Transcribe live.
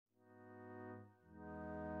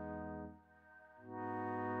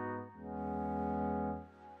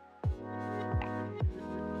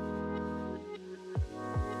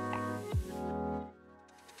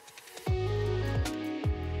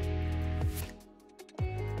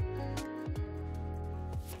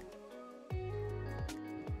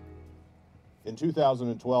In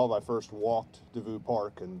 2012, I first walked Devou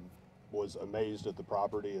Park and was amazed at the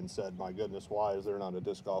property and said, my goodness, why is there not a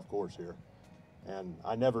disc golf course here? And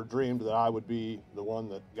I never dreamed that I would be the one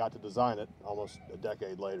that got to design it almost a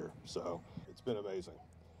decade later. So it's been amazing.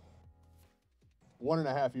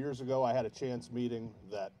 1.5 years ago, I had a chance meeting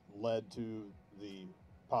that led to the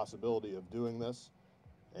possibility of doing this,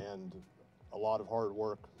 and a lot of hard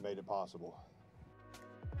work made it possible.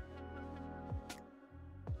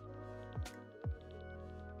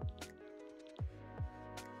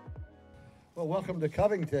 Well, welcome to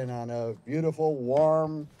Covington on a beautiful,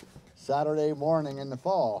 warm Saturday morning in the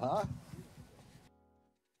fall, huh?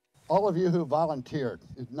 All of you who volunteered,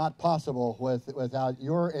 it's not possible without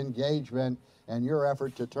your engagement and your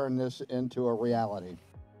effort to turn this into a reality.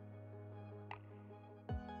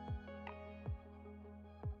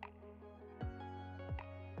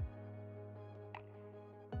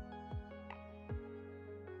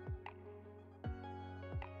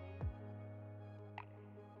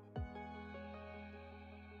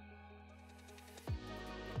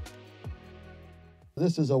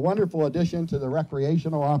 This is a wonderful addition to the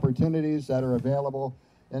recreational opportunities that are available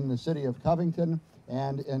in the city of Covington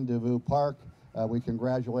and in Devou Park. We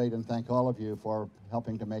congratulate and thank all of you for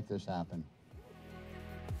helping to make this happen.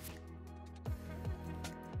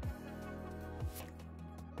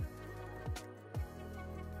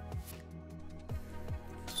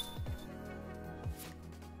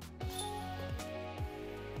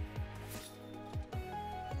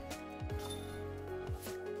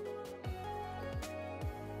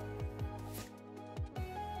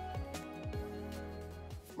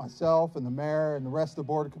 Myself and the mayor and the rest of the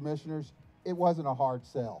board of commissioners, it wasn't a hard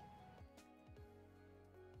sell.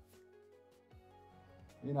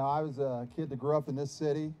 You know, I was a kid that grew up in this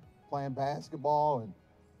city playing basketball and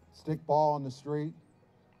stickball on the street,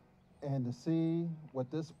 and to see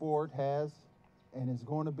what this sport has and is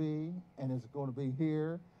going to be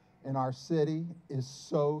here in our city is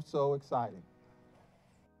so exciting.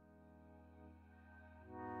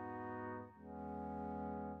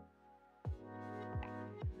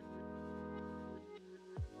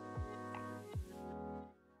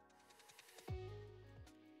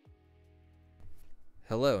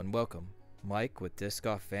 Hello and welcome. Mike with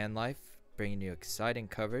DiscGolfVanLife, bringing you exciting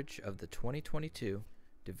coverage of the 2022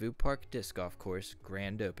 Devou Park Disc Golf Course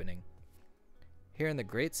grand opening. Here in the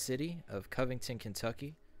great city of Covington,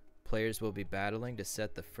 Kentucky, players will be battling to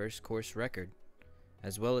set the first course record,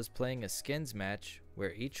 as well as playing a skins match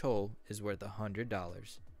where each hole is worth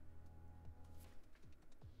 $100.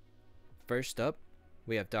 First up,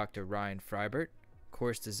 we have Dr. Ryan Freibert,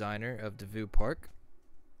 course designer of Devou Park.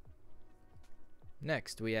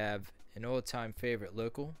 Next, we have an old-time favorite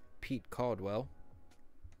local, Pete Caldwell.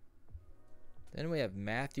 Then we have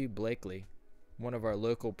Matthew Blakely, one of our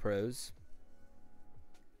local pros.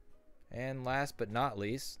 And last but not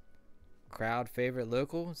least, crowd favorite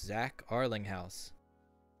local, Zach Arlinghaus.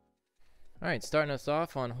 Alright, starting us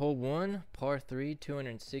off on hole 1, par 3,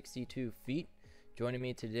 262 feet. Joining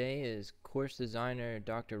me today is course designer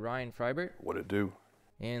Dr. Ryan Freibert. What it do?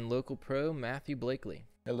 And local pro, Matthew Blakely.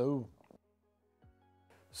 Hello.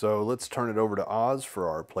 So let's turn it over to Oz for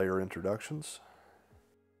our player introductions.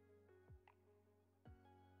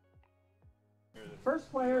 First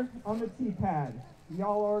player on the tee pad.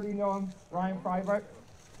 Y'all already know him, Ryan Freibert.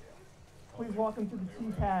 Please welcome to the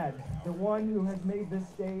tee pad, the one who has made this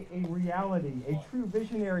day a reality, a true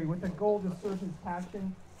visionary with a goal to serve his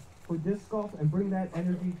passion for disc golf and bring that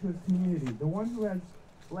energy to his community. The one who has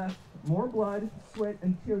left more blood, sweat,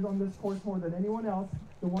 and tears on this course more than anyone else.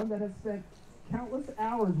 The one that has spent countless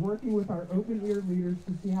hours working with our open ear leaders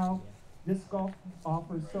to see how disc golf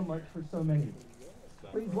offers so much for so many.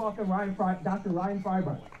 Please welcome Dr. Ryan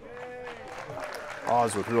Freibert.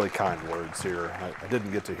 Oz with really kind words here. I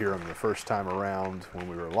didn't get to hear him the first time around when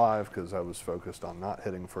we were live because I was focused on not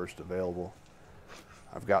hitting first available.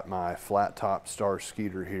 I've got my flat top Star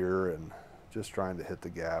Skeeter here and just trying to hit the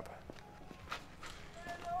gap.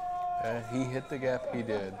 He hit the gap, he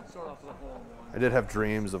did. I did have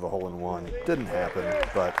dreams of a hole-in-one. Didn't happen,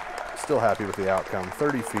 but still happy with the outcome.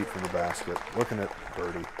 30 feet from the basket, looking at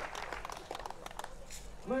birdie.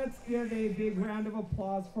 Let's give a big round of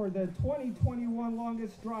applause for the 2021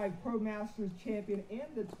 Longest Drive Pro Masters champion and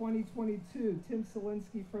the 2022 Tim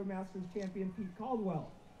Selinsky Pro Masters champion, Pete Caldwell.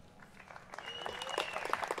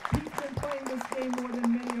 Pete's been playing this game more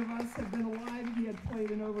than many of us have been alive. He has played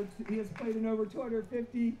in over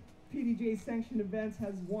 250 PDJ sanctioned events,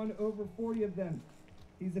 has won over 40 of them.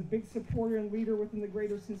 He's a big supporter and leader within the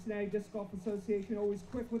Greater Cincinnati Disc Golf Association, always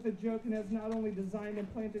quick with a joke, and has not only designed and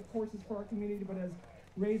planted courses for our community, but has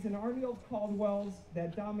raise an army of Caldwells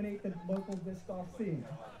that dominate the local disc golf scene.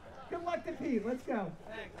 Good luck to Pete. Let's go.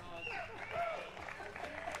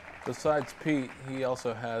 Besides Pete, he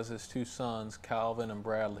also has his two sons, Calvin and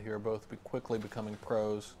Bradley, who are both quickly becoming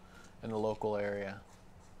pros in the local area.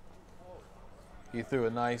 He threw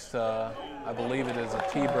a nice, I believe it is a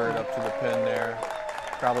T-bird up to the pin there,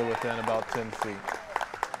 probably within about 10 feet.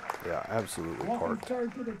 Yeah, absolutely Welcome parked.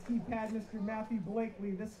 third to the tee pad, Mr. Matthew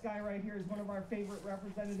Blakely. This guy right here is one of our favorite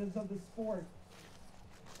representatives of the sport.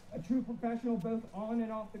 A true professional both on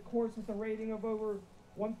and off the course with a rating of over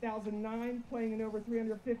 1,009, playing in over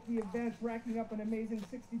 350 events, racking up an amazing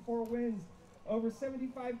 64 wins, over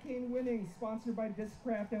 75K in winnings, sponsored by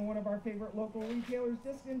Discraft and one of our favorite local retailers,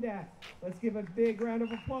 DiscGolfVanLife. Let's give a big round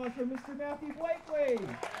of applause for Mr. Matthew Blakely.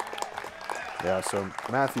 Yeah, so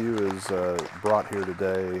Matthew is brought here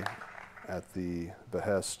today at the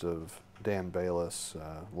behest of Dan Bayless,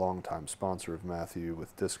 longtime sponsor of Matthew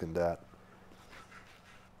with DiscGolfVanLife.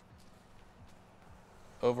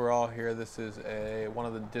 Overall here, this is one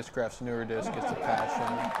of the Discraft's newer discs. It's a Passion.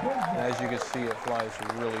 And as you can see, it flies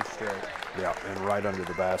really straight. Yeah, and right under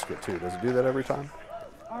the basket too. Does it do that every time?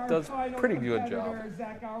 Does a pretty good job.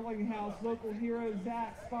 Zach Arlinghaus, local hero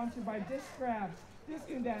Zach, sponsored by Discraft.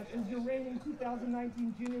 DiscGolfVanLife is your reigning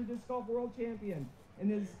 2019 Junior Disc Golf World Champion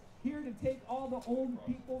and is here to take all the old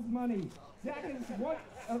people's money. Zach is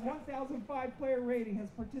a 1,005 player rating,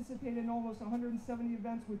 has participated in almost 170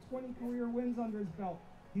 events with 20 career wins under his belt.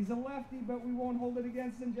 He's a lefty, but we won't hold it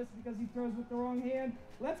against him just because he throws with the wrong hand.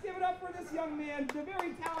 Let's give it up for this young man, the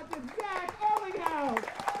very talented Zach Arlinghaus.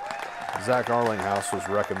 Zach Arlinghaus was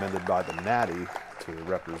recommended by the Nati to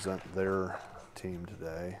represent their team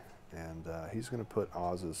today, and he's going to put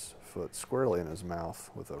Oz's foot squarely in his mouth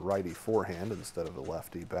with a righty forehand instead of a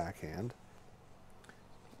lefty backhand.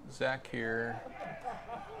 Zach here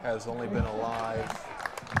has only been alive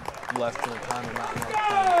less than the time amount of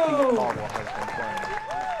time Pete Caldwell has been playing.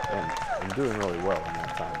 And doing really well in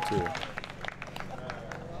that time too.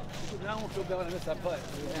 I won't feel bad when I miss that putt.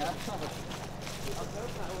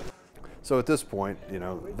 So at this point, you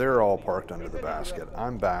know, they're all parked under the basket.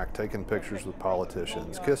 I'm back taking pictures with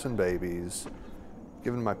politicians, kissing babies,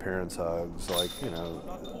 giving my parents hugs. Like, you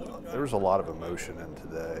know, there was a lot of emotion in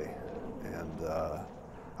today. And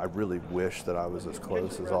I really wish that I was as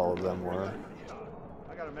close as all of them were.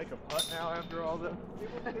 I got to make a putt now after all this.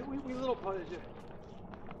 We little putted you.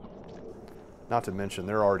 Not to mention,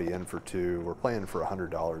 they're already in for two. We're playing for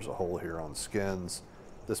 $100 a hole here on skins.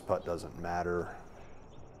 This putt doesn't matter.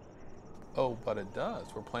 Oh, but it does.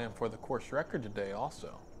 We're playing for the course record today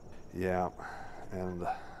also. Yeah, and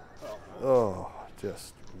oh,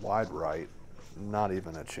 just wide right, not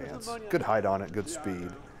even a chance. Good height on it, good speed,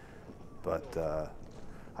 but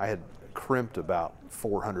I had crimped about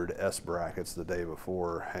 400 S brackets the day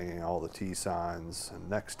before, hanging all the tee signs and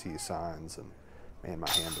next tee signs, and man, my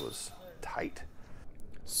hand was tight.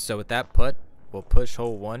 So with that putt, we'll push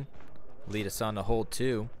hole 1, lead us on to hole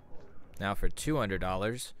 2. Now for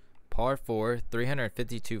 $200, par 4,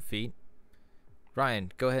 352 feet.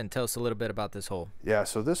 Ryan, go ahead and tell us a little bit about this hole. Yeah,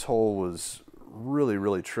 so this hole was really,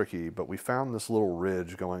 really tricky, but we found this little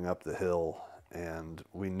ridge going up the hill, and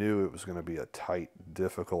we knew it was going to be a tight,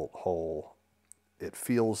 difficult hole. It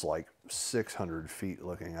feels like 600 feet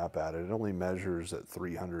looking up at it. It only measures at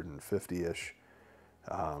 350-ish,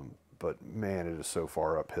 but man, it is so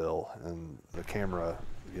far uphill, and the camera,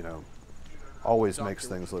 you know, always makes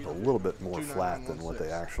things look a little bit more flat than what they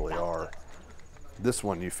actually are. This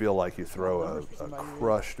one, you feel like you throw a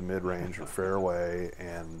crushed mid-range or fairway,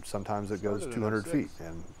 and sometimes it goes 200 feet,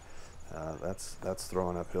 and that's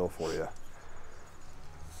throwing uphill for you.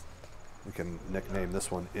 We can nickname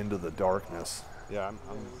this one Into the Darkness. Yeah,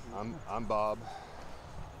 I'm Bob.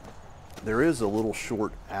 There is a little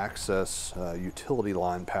short access utility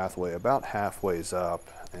line pathway about halfways up,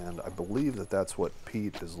 and I believe that that's what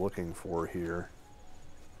Pete is looking for here.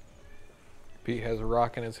 Pete has a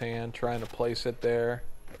rock in his hand, trying to place it there.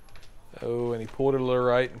 Oh, and he pulled it a little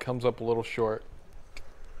right and comes up a little short.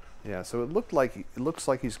 Yeah, so it looks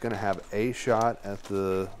like he's going to have a shot at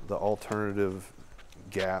the alternative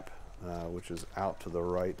gap, which is out to the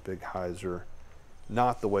right, big hyzer.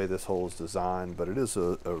 Not the way this hole is designed, but it is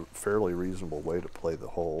a fairly reasonable way to play the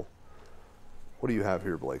hole. What do you have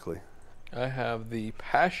here, Blakely? I have the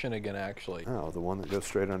Passion again, actually. Oh, the one that goes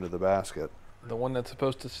straight under the basket. The one that's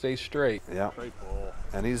supposed to stay straight. Yeah,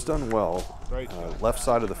 and he's done well. Left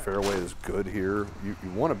side of the fairway is good here. You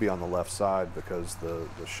want to be on the left side because the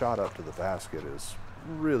shot up to the basket is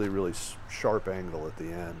really, really sharp angle at the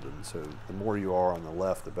end, and so the more you are on the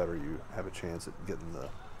left, the better you have a chance at getting the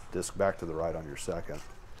disc back to the right on your second.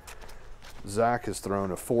 Zach has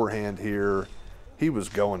thrown a forehand here. He was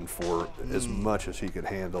going for as much as he could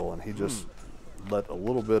handle, and he just let a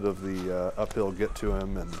little bit of the uphill get to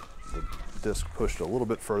him, and the disc pushed a little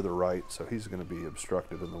bit further right, so he's going to be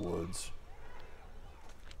obstructive in the woods.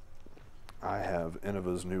 I have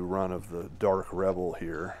Innova's new run of the Dark Rebel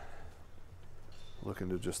here, looking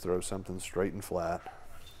to just throw something straight and flat.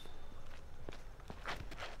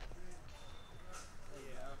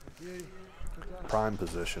 Prime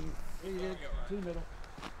position.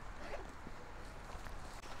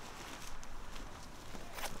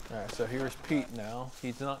 All right, so here's Pete now.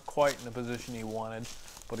 He's not quite in the position he wanted,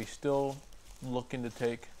 but he's still looking to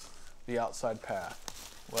take the outside path.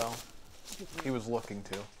 Well, he was looking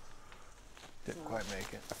to. Didn't quite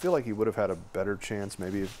make it. I feel like he would have had a better chance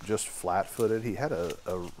maybe if just flat-footed. He had a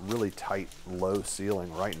really tight, low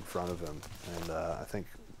ceiling right in front of him, and I think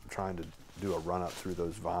trying to do a run-up through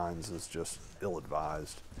those vines is just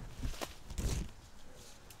ill-advised.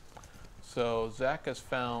 So Zach has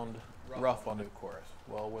found rough on new course.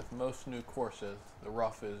 Well, with most new courses, the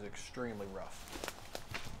rough is extremely rough.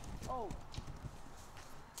 Oh.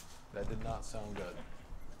 That did not sound good.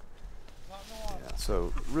 Yeah,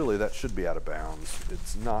 so really that should be out of bounds.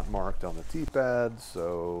 It's not marked on the tee pad,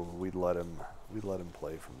 so we'd let him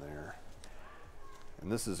play from there.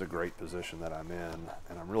 And this is a great position that I'm in,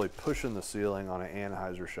 and I'm really pushing the ceiling on an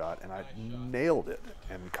Anheuser shot, and I nailed it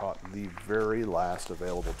and caught the very last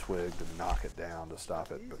available twig to knock it down to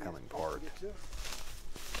stop it becoming parked.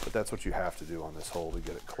 But that's what you have to do on this hole to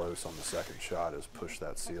get it close on the second shot, is push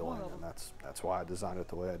that ceiling, and that's why I designed it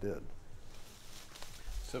the way I did.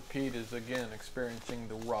 So Pete is again experiencing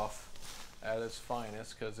the rough at its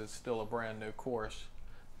finest because it's still a brand new course,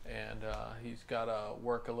 and he's got to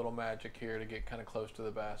work a little magic here to get kind of close to the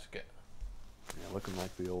basket. Yeah, looking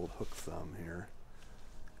like the old hook thumb here.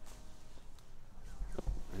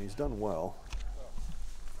 And he's done well.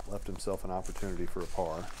 Left himself an opportunity for a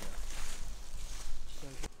par.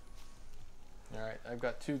 All right, I've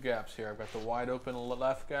got two gaps here. I've got the wide open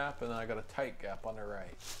left gap, and then I got a tight gap on the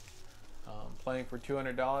right. Playing for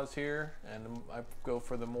 $200 here, and I go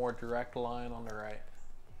for the more direct line on the right.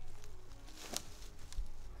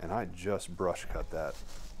 And I just brush cut that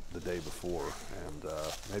the day before, and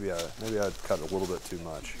maybe I cut a little bit too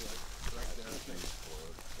much.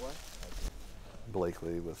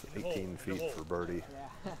 Blakely with 18 feet for birdie.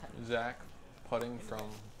 Zach putting from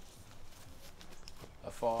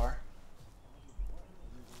afar.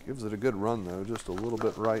 Gives it a good run though, just a little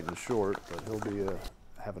bit right and short, but he'll be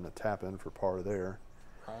having a tap in for par there.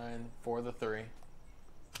 Ryan for the three.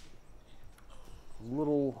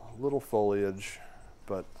 Little foliage,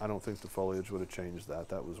 but I don't think the foliage would have changed that.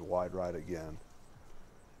 That was wide right again.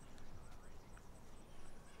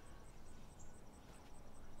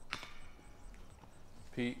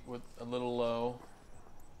 Pete with a little low.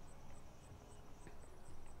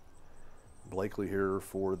 Blakely here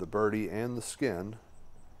for the birdie and the skin.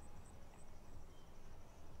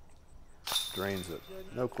 Drains it,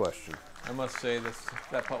 no question. I must say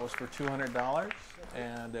that putt was for $200,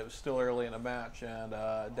 and it was still early in the match, and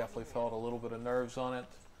definitely felt a little bit of nerves on it,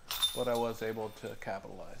 but I was able to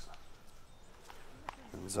capitalize.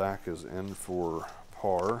 And Zach is in for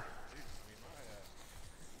par.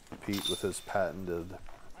 Pete with his patented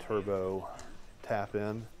turbo tap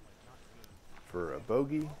in for a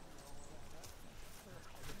bogey.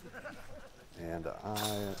 And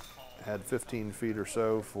I had 15 feet or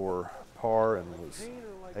so for par and was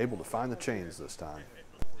able to find the chains this time.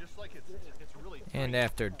 And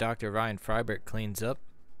after Dr. Ryan Freibert cleans up,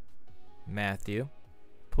 Matthew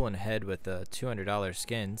pulling ahead with the $200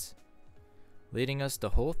 skins, leading us to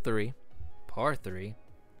hole 3, par 3,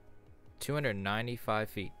 295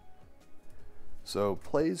 feet. So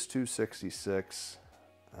plays 266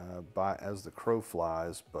 as the crow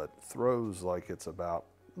flies, but throws like it's about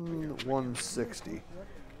 160.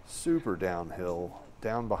 Super downhill,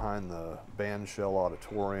 down behind the Bandshell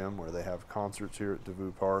Auditorium where they have concerts here at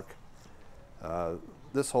Devou Park.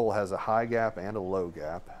 This hole has a high gap and a low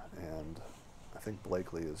gap, and I think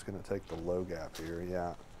Blakely is going to take the low gap here.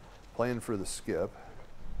 Yeah, playing for the skip,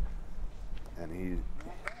 and he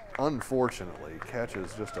unfortunately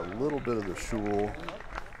catches just a little bit of the shoal,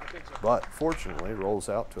 but fortunately rolls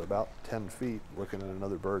out to about 10 feet looking at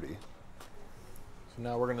another birdie. So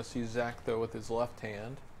now we're going to see Zach though with his left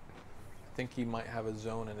hand. I think he might have a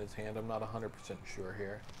zone in his hand. I'm not 100% sure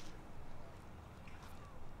here.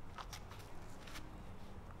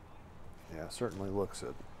 Yeah, certainly looks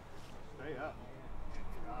it.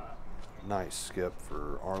 Nice skip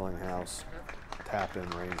for Arlinghaus. Tap in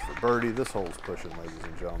range for birdie. This hole's pushing, ladies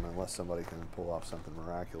and gentlemen, unless somebody can pull off something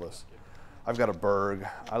miraculous. I've got a berg.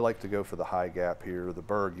 I like to go for the high gap here. The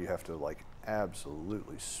berg, you have to like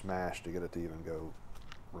absolutely smash to get it to even go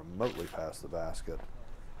remotely past the basket.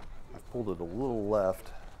 I've pulled it a little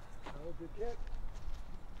left,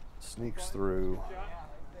 sneaks through,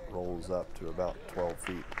 rolls up to about 12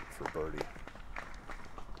 feet for birdie.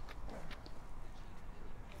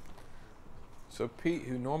 So Pete,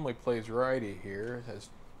 who normally plays righty here, has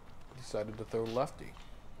decided to throw lefty.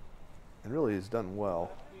 And really he's done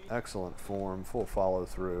well. Excellent form, full follow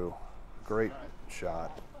through, great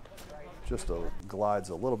shot. Just glides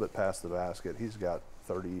a little bit past the basket. He's got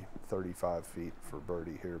 30, 35 feet for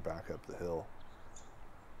birdie here back up the hill.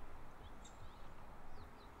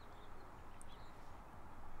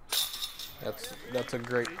 That's a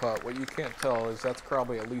great putt. What you can't tell is that's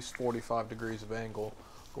probably at least 45 degrees of angle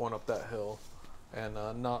going up that hill, and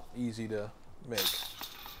not easy to make.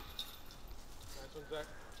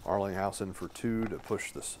 Arlinghaus in for 2 to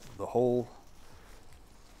push the hole.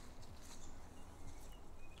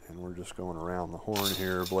 And we're just going around the horn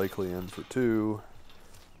here. Blakely in for 2.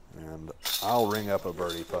 And I'll ring up a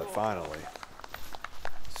birdie putt finally.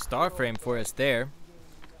 Star frame for us there.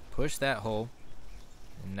 Push that hole.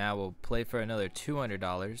 And now we'll play for another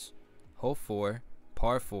 $200. Hole 4,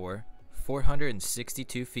 par 4,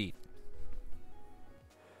 462 feet.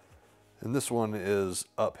 And this one is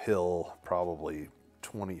uphill, probably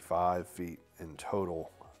 25 feet in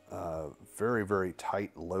total. Very, very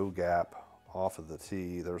tight low gap off of the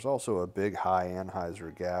tee. There's also a big high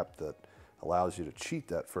anhyzer gap that allows you to cheat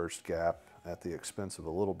that first gap at the expense of a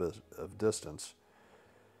little bit of distance.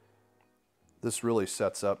 This really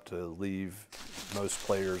sets up to leave most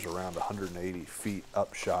players around 180 feet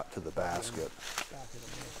upshot to the basket.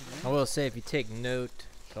 I will say, if you take note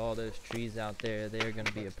to all those trees out there, they're going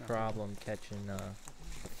to be a problem catching the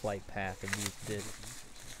flight path of these discs.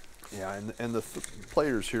 Yeah, and the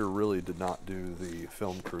players here really did not do the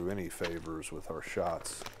film crew any favors with our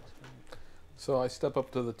shots. So I step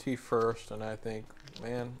up to the tee first, and I think,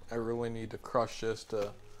 man, I really need to crush this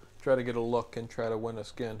to try to get a look and try to win a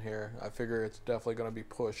skin here. I figure it's definitely going to be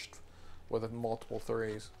pushed with multiple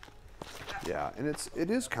threes. Yeah, and it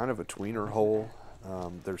is kind of a tweener hole.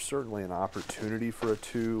 There's certainly an opportunity for a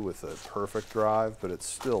 2 with a perfect drive, but it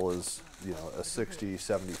still is, you know, a 60,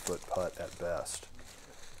 70 foot putt at best.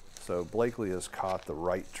 So Blakely has caught the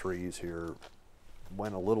right trees here,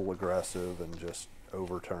 went a little aggressive and just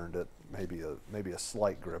overturned it. Maybe a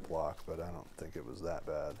slight grip lock, but I don't think it was that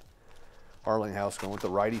bad. Arlinghaus going with the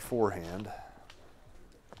righty forehand.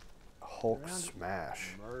 Hulk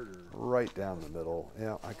smash. Right down the middle.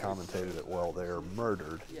 Yeah, I commentated it well there.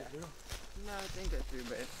 Murdered. Yeah. No, I think that's true,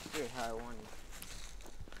 but it's pretty high one.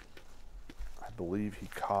 I believe he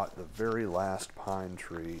caught the very last pine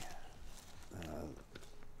tree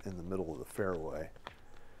in the middle of the fairway.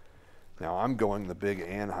 Now I'm going the big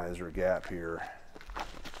anhyzer gap here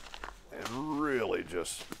and really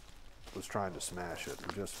just was trying to smash it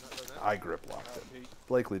and just I grip locked it.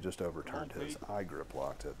 Blakely just overturned his. I grip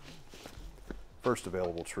locked it. First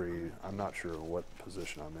available tree. I'm not sure what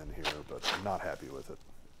position I'm in here, but I'm not happy with it.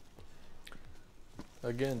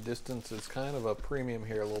 Again, distance is kind of a premium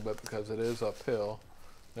here a little bit because it is uphill.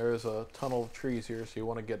 There is a tunnel of trees here, so you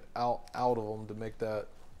want to get out of them to make that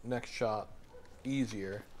next shot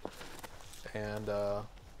easier. And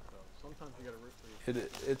Sometimes you gotta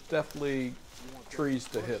it's definitely trees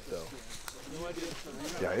to hit though.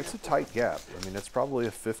 Yeah, it's a tight gap. I mean, it's probably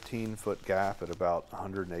a 15-foot gap at about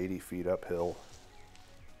 180 feet uphill.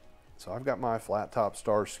 So I've got my flat top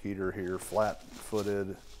star skeeter here,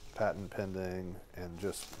 flat-footed, patent pending, and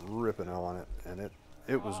just ripping on it. And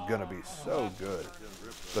it was going to be so good,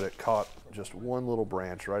 but it caught just one little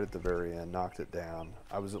branch right at the very end, knocked it down.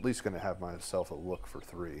 I was at least going to have myself a look for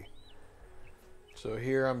 3. So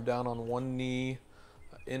here I'm down on one knee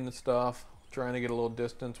in the stuff, trying to get a little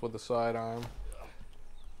distance with the sidearm.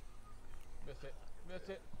 miss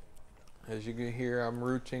it. As you can hear, I'm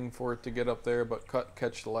rooting for it to get up there, but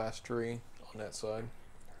catch the last tree on that side.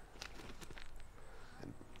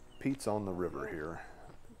 And Pete's on the river here.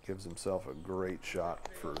 Gives himself a great shot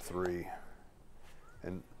for 3.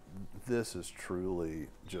 And this is truly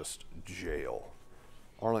just jail.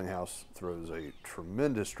 Arlinghaus throws a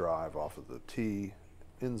tremendous drive off of the tee,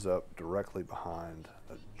 ends up directly behind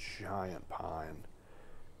a giant pine.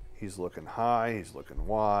 He's looking high, he's looking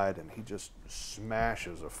wide, and he just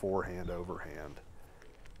smashes a forehand overhand.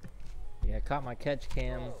 Yeah, I caught my catch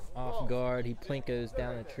cam off guard. He plinkos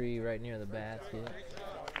down the tree right near the basket.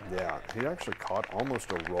 Yeah, he actually caught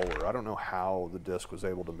almost a roller. I don't know how the disc was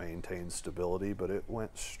able to maintain stability, but it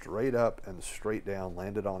went straight up and straight down,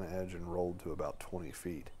 landed on edge, and rolled to about 20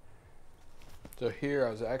 feet. So here I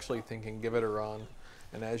was actually thinking give it a run,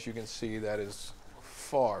 and as you can see, that is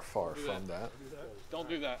far, far from that. Don't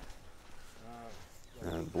do that.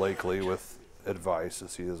 And Blakely with advice,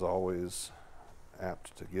 as he is always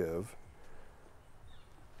apt to give.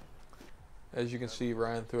 As you can see,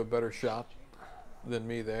 Ryan threw a better shot than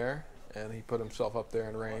me there, and he put himself up there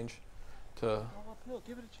in range to...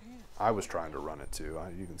 Give it a chance. I was trying to run it too.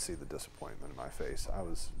 You can see the disappointment in my face. I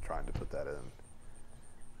was trying to put that in.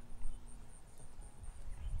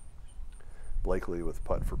 Blakely with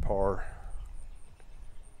putt for par.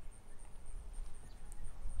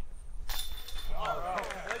 All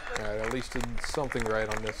right, at least did something right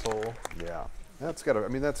on this hole. Yeah, that's got to. I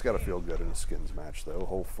mean, that's got to feel good in a skins match, though.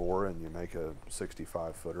 Hole 4, and you make a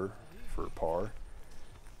 65-footer for par.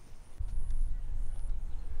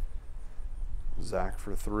 Zach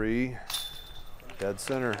for 3, dead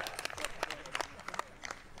center.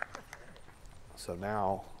 So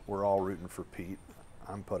now we're all rooting for Pete.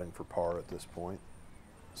 I'm putting for par at this point.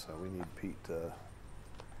 So we need Pete to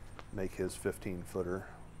make his 15-footer,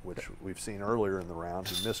 which we've seen earlier in the round.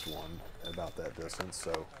 He missed one about that distance,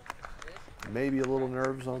 so maybe a little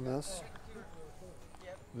nerves on this.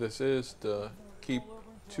 This is to keep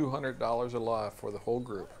 $200 alive for the whole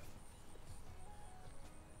group.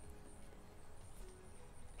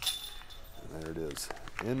 And there it is.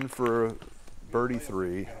 In for birdie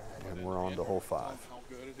 3, and we're on to hole 5. How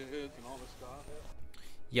good it is and all this stuff.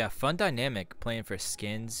 Yeah, fun dynamic playing for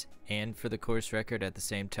skins and for the course record at the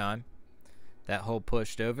same time. That hole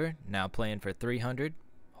pushed over, now playing for 300,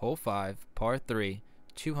 hole 5, par 3,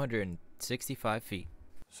 265 feet.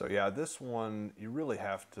 So yeah, this one, you really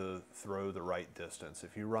have to throw the right distance.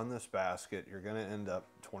 If you run this basket, you're gonna end up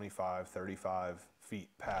 25, 35 feet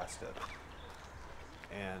past it.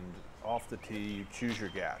 And off the tee, you choose your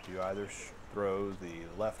gap. You either throw the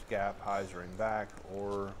left gap hyzering back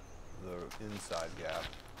or the inside gap.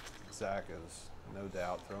 Zach is no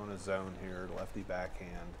doubt throwing a zone here, lefty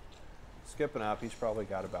backhand. Skipping up, he's probably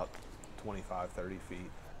got about 25, 30 feet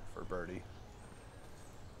for birdie.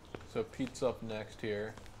 So Pete's up next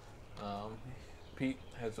here. Pete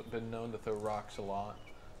has been known to throw rocks a lot.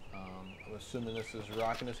 I'm assuming this is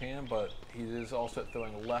rock in his hand, but he is also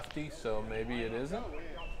throwing lefty, so maybe it isn't.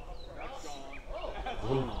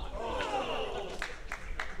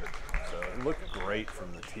 So it looked great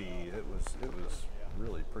from the tee. It was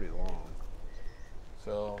really pretty long.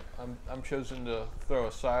 So I'm choosing to throw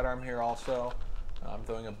a sidearm here also. I'm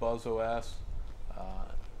throwing a Buzz OS,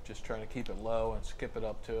 just trying to keep it low and skip it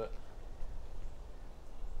up to it.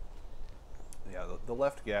 Yeah, the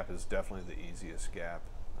left gap is definitely the easiest gap.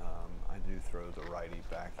 I do throw the righty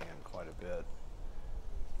backhand quite a bit.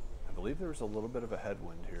 I believe there was a little bit of a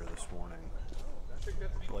headwind here this morning.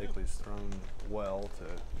 Blakely's thrown well to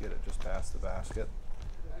get it just past the basket.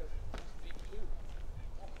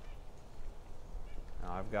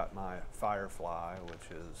 Now I've got my Firefly,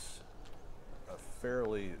 which is a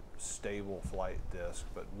fairly stable flight disc,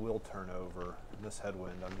 but will turn over. In this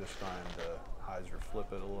headwind, I'm just trying to hyzer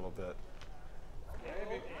flip it a little bit.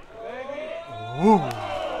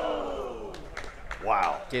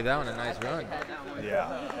 Wow. Gave that one a nice run.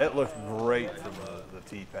 Yeah, it looked great from the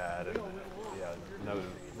tee pad, and yeah,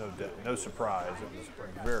 no surprise. It was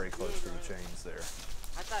very close to the chains there.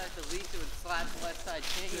 I thought at the least it would slap the left side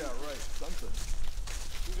chain. Yeah, right. Something.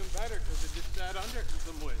 Even better because it just sat under in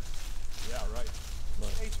some ways. Yeah, right.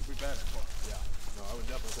 Ace would be better. But yeah, no, I would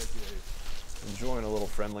definitely take the ace. Enjoying a little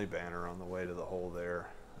friendly banner on the way to the hole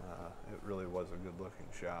there. It really was a good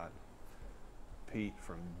looking shot. Pete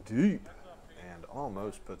from deep and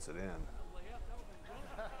almost puts it in.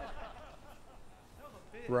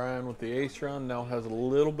 Ryan with the ace run now has a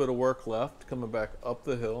little bit of work left coming back up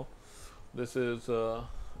the hill. This is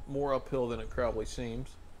more uphill than it probably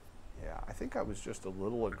seems. Yeah, I think I was just a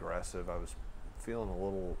little aggressive. I was feeling a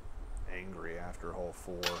little angry after hole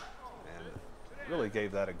 4 and really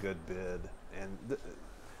gave that a good bid. And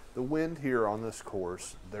the wind here on this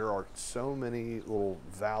course, there are so many little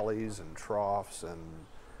valleys and troughs and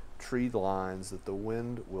tree lines that the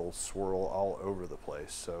wind will swirl all over the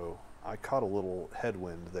place. So I caught a little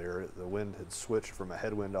headwind there. The wind had switched from a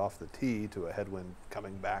headwind off the tee to a headwind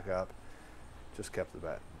coming back up. Just kept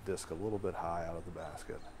the disc a little bit high out of the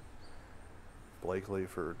basket. Blakely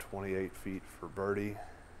for 28 feet for birdie.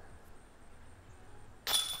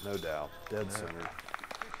 No doubt, dead center.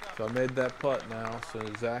 So I made that putt now, so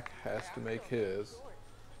Zach has to make his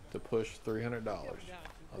to push $300.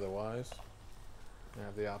 Otherwise, I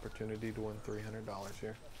have the opportunity to win $300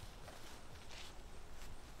 here.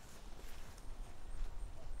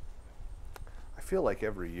 I feel like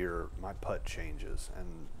every year my putt changes,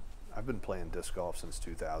 and I've been playing disc golf since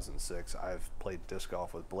 2006. I've played disc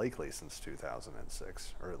golf with Blakely since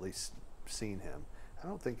 2006, or at least seen him. I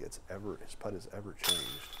don't think his putt has ever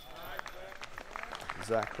changed.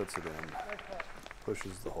 Zach puts it in,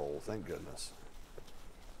 pushes the hole, thank goodness.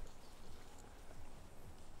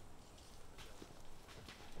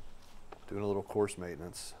 Doing a little course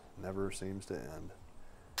maintenance, never seems to end.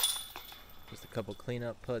 Just a couple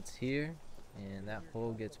cleanup putts here, and that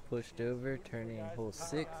hole gets pushed over, turning hole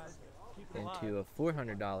 6 into a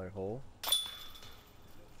 $400 hole.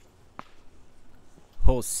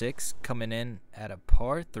 Hole 6 coming in at a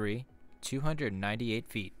par 3, 298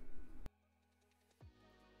 feet.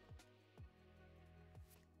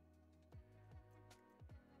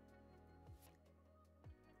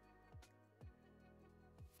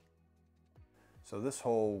 So this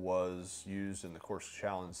hole was used in the Course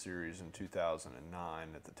Challenge Series in 2009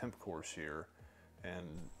 at the Temp course here, and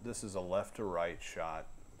this is a left to right shot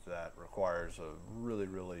that requires a really,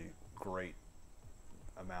 really great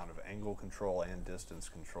amount of angle control and distance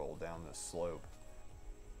control down this slope.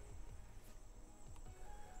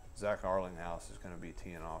 Zach Arlinghaus is going to be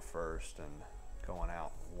teeing off first and going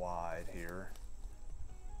out wide here.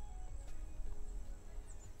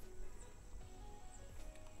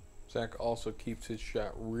 Zach also keeps his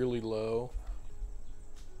shot really low.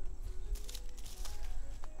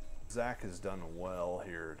 Zach has done well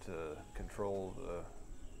here to control the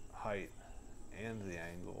height and the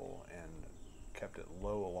angle and kept it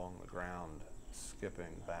low along the ground,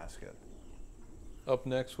 skipping basket. Up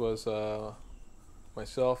next was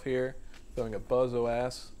myself here, throwing a buzzo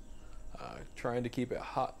ass, trying to keep it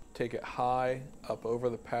hot, take it high up over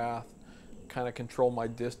the path, kind of control my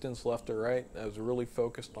distance left to right. I was really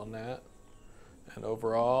focused on that, and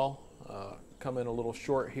overall come in a little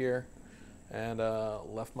short here and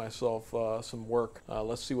left myself some work.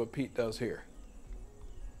 Let's see what Pete does here.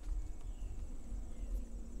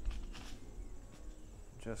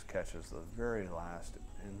 Just catches the very last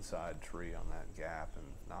inside tree on that gap and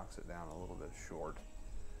knocks it down a little bit short.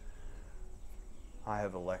 I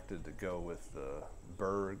have elected to go with the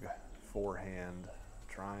Berg forehand,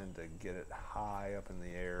 trying to get it high up in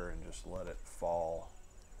the air and just let it fall.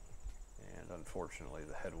 And unfortunately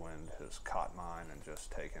the headwind has caught mine and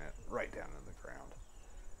just taken it right down to the ground.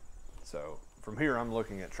 So from here I'm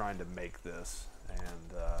looking at trying to make this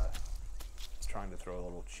and trying to throw a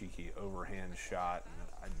little cheeky overhand shot, and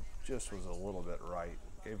I just was a little bit right,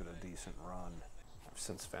 gave it a decent run. I've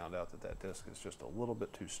since found out that that disc is just a little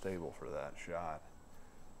bit too stable for that shot.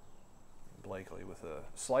 Blakely with a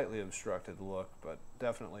slightly obstructed look, but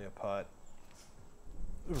definitely a putt.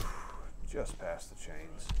 Oof, just past the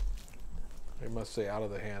chains. I must say, out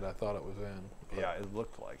of the hand, I thought it was in. Yeah, it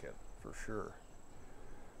looked like it, for sure.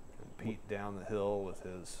 And Pete down the hill with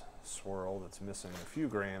his swirl that's missing a few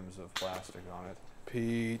grams of plastic on it.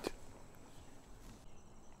 Pete.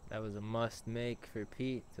 That was a must make for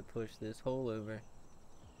Pete to push this hole over.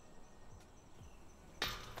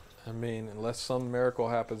 I mean, unless some miracle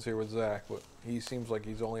happens here with Zach, but he seems like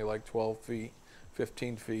he's only like 12 feet,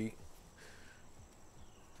 15 feet.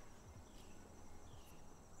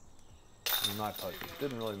 In my putt, it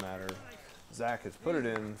didn't really matter. Zach has put it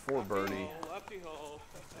in for birdie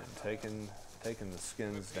and taken the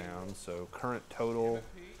skins down. So current total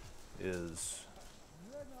is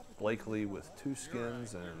Blakely with 2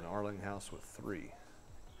 skins and Arlinghaus with 3.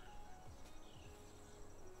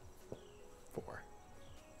 4.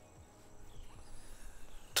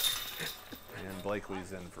 And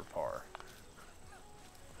Blakely's in for par.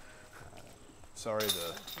 Sorry,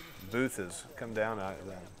 the booth has come down. I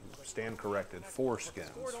stand corrected. 4 skins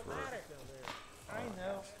for. I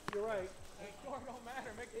know. You're right. Score don't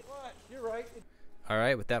matter. Make it fun. You're right. All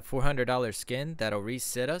right, with that $400 skin, that'll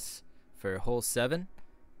reset us for hole 7,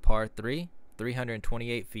 par 3,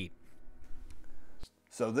 328 feet.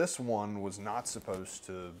 So this one was not supposed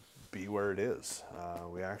to be where it is.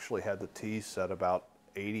 We actually had the tee set about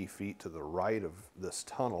 80 feet to the right of this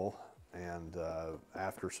tunnel, and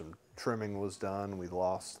after some trimming was done, we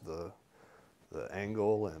lost the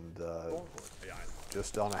angle, and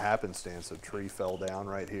just on a happenstance, a tree fell down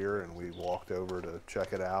right here, and we walked over to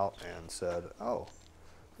check it out and said, oh,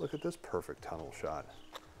 look at this perfect tunnel shot.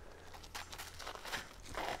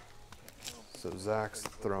 So Zach's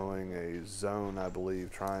throwing a zone, I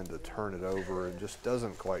believe, trying to turn it over, and just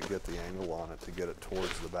doesn't quite get the angle on it to get it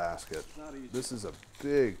towards the basket. This is a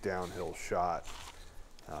big downhill shot.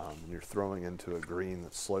 You're throwing into a green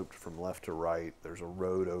that's sloped from left to right. There's a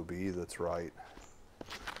road OB that's right.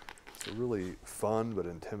 It's a really fun but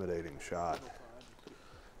intimidating shot.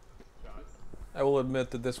 I will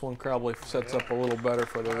admit that this one probably sets up a little better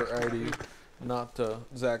for the righty. not to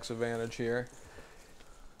Zach's advantage here.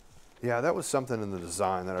 Yeah, that was something in the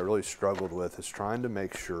design that I really struggled with, is trying to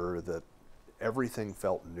make sure that everything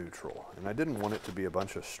felt neutral. And I didn't want it to be a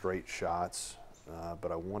bunch of straight shots,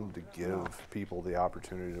 but I wanted to give people the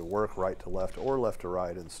opportunity to work right to left or left to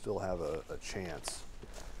right and still have a chance.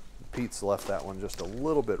 Pete's left that one just a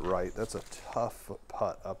little bit right. That's a tough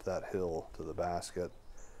putt up that hill to the basket.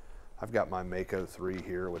 I've got my Mako 3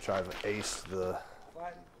 here, which I've aced the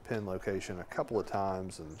pin location a couple of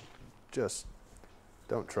times and just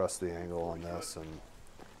don't trust the angle on this, and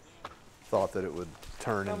thought that it would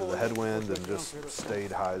turn into the headwind and just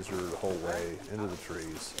stayed hyzer the whole way into the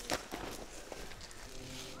trees.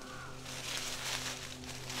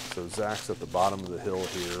 So Zach's at the bottom of the hill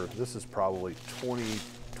here. This is probably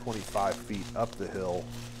 20-25 feet up the hill.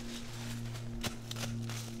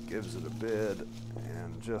 Gives it a bid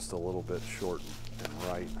and just a little bit short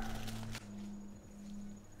and right.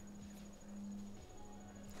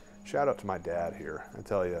 Shout out to my dad here. I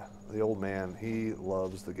tell you, the old man, he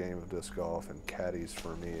loves the game of disc golf and caddies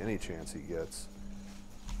for me any chance he gets.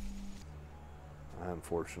 I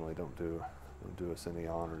unfortunately don't do us any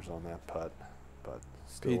honors on that putt, but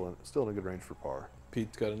still in a good range for par.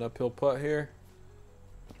 Pete's got an uphill putt here.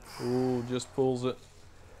 Ooh, just pulls it.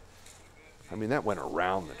 I mean, that went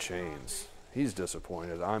around the chains. He's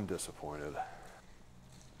disappointed. I'm disappointed.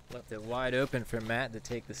 Left it wide open for Matt to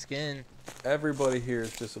take the skin. Everybody here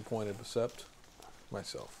is disappointed except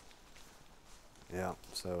myself. Yeah,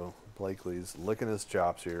 so Blakely's licking his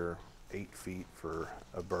chops here. 8 feet for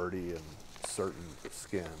a birdie and certain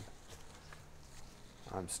skin.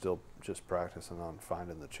 I'm still just practicing on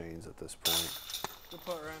finding the chains at this point. Good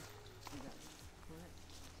putt, Ryan.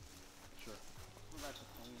 Sure. What about the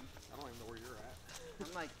phone? I don't even know where you're at.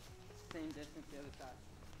 I'm like same distance the other side.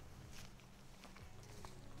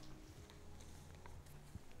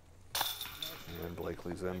 And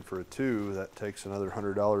Blakely's in for a 2. That takes another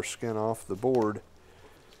 $100 skin off the board.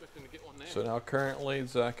 Expecting to get one there. So now currently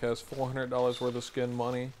Zach has $400 worth of skin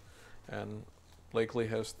money and Blakely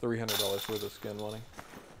has $300 worth of skin money.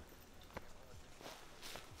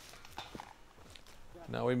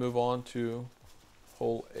 Now we move on to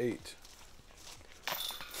hole 8.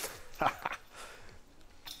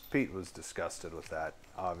 Pete was disgusted with that,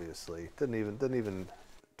 obviously. Didn't even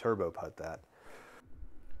turbo putt that.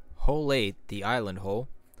 Hole 8, the island hole,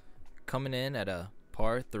 coming in at a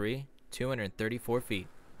par 3, 234 feet.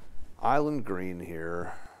 Island green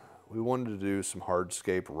here. We wanted to do some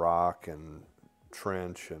hardscape rock and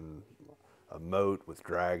trench and a moat with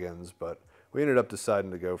dragons, but we ended up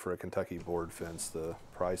deciding to go for a Kentucky board fence. The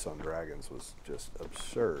price on dragons was just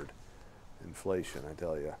absurd. Inflation, I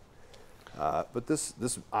tell you. But this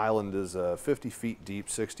island is 50 feet deep,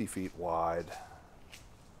 60 feet wide.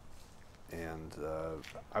 And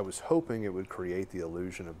I was hoping it would create the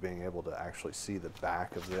illusion of being able to actually see the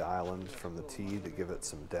back of the island from the tee to give it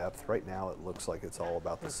some depth. Right now it looks like it's all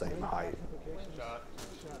about the same height.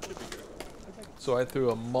 So I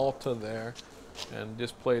threw a Malta there and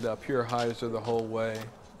just played a pure hyzer the whole way.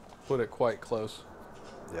 Put it quite close.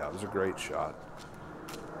 Yeah, it was a great shot.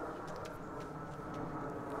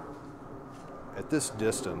 At this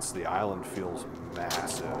distance, the island feels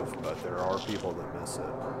massive, but there are people that miss it.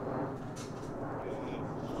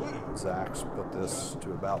 Zach's put this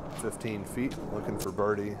to about 15 feet, looking for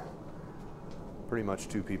birdie. Pretty much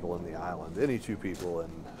 2 people in the island. Any 2 people,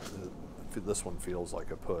 and this one feels like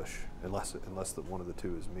a push, unless one of the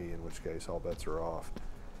 2 is me, in which case all bets are off.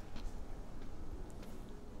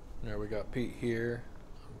 There we got Pete here.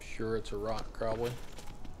 I'm sure it's a rock, probably.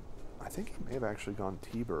 I think he may have actually gone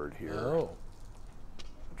T-bird here. Oh.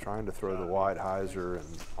 Trying to throw the wide hyzer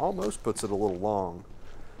and almost puts it a little long.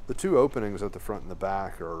 The 2 openings at the front and the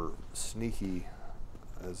back are sneaky,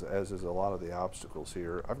 as is a lot of the obstacles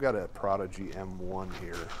here. I've got a Prodigy M1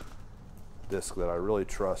 here, disc that I really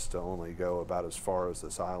trust to only go about as far as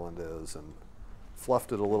this island is, and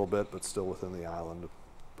fluffed it a little bit, but still within the island,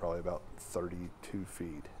 probably about 32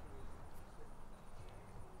 feet.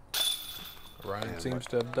 Ryan And seems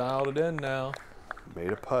to have dialed it in now. Made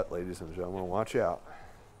a putt, ladies and gentlemen. Watch out.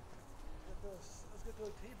 Let's get to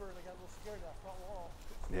the T-bird. I got a little scared of that front wall.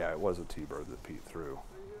 Yeah, it was a T-bird that Pete threw.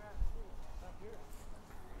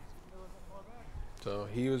 So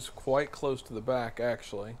he was quite close to the back,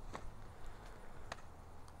 actually.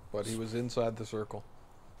 But he was inside the circle.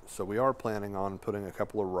 So we are planning on putting a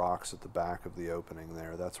couple of rocks at the back of the opening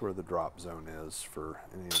there. That's where the drop zone is for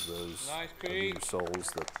any of those of you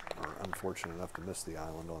souls that are unfortunate enough to miss the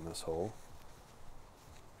island on this hole.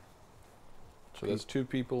 So there's 2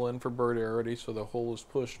 people in for birdie already, so the hole is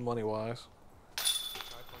pushed money-wise.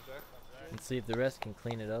 Let's see if the rest can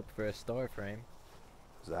clean it up for a star frame.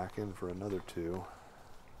 Zach in for another 2.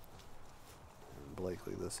 And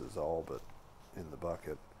Blakely, this is all but in the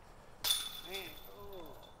bucket.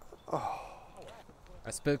 Oh.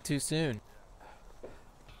 I spoke too soon.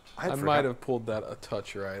 I might have pulled that a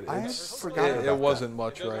touch right. It wasn't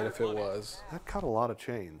much right if it was. That cut a lot of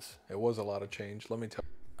chains. It was a lot of change, let me tell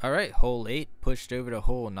you. All right, hole 8 pushed over to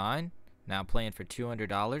hole 9. Now playing for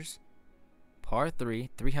 $200. Par 3,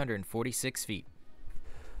 346 feet.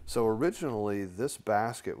 So originally, this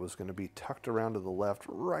basket was going to be tucked around to the left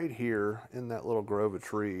right here in that little grove of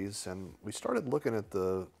trees. And we started looking at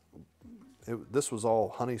this was all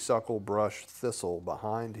honeysuckle, brush, thistle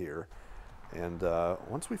behind here. And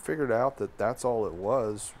once we figured out that that's all it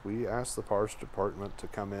was, we asked the parks department to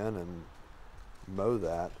come in and mow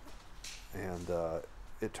that. And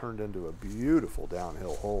it turned into a beautiful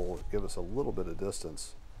downhill hole. Give us a little bit of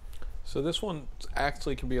distance. So this one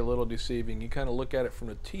actually can be a little deceiving. You kind of look at it from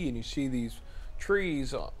the tee and you see these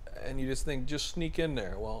trees and you just think, just sneak in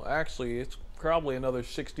there. Well, actually, it's probably another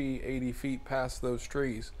 60, 80 feet past those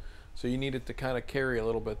trees. So you need it to kind of carry a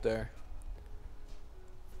little bit there.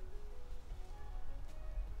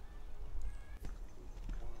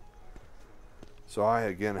 So I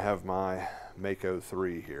again have my Mako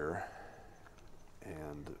 3 here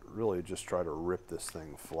and really just try to rip this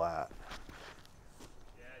thing flat.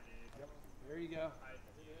 There you go.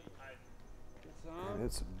 And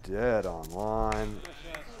it's dead on line.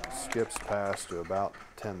 Skips past to about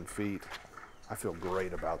 10 feet. I feel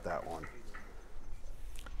great about that one.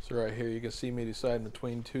 So right here you can see me deciding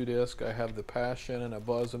between 2 discs. I have the Passion and a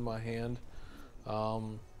Buzz in my hand.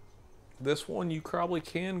 This one you probably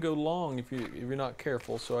can go long if you're not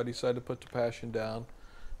careful, so I decided to put the Passion down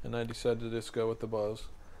and I decided to just go with the Buzz.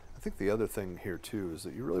 I think the other thing here too is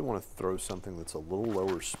that you really want to throw something that's a little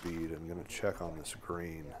lower speed and going to check on this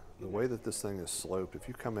green. The way that this thing is sloped, if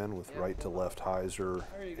you come in with right to left hyzer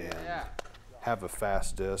and have a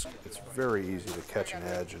fast disc, it's very easy to catch an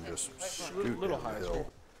edge and just scoot down the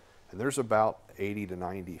hill. And there's about 80 to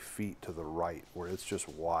 90 feet to the right where it's just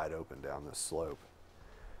wide open down this slope.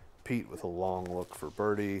 Pete with a long look for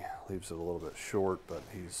birdie, leaves it a little bit short, but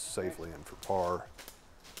he's safely in for par.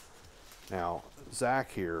 Now,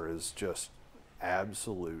 Zach here is just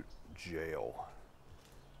absolute jail.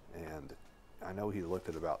 And I know he looked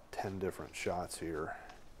at about 10 different shots here,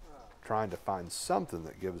 trying to find something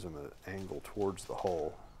that gives him an angle towards the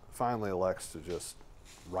hole. Finally elects to just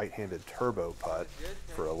right-handed turbo putt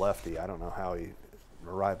for a lefty. I don't know how he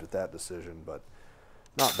arrived at that decision, but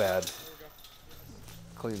not bad.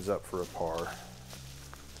 Cleans up for a par.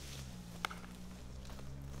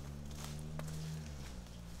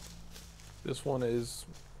 This one is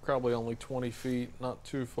probably only 20 feet, not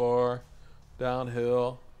too far,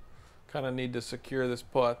 downhill. Kind of need to secure this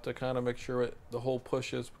putt to kind of make sure the hole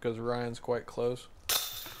pushes because Ryan's quite close.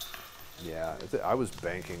 Yeah, I was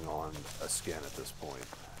banking on a skin at this point,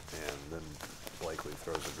 and then Blakely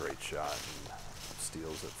throws a great shot and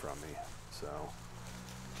steals it from me. So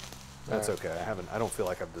that's okay. I don't feel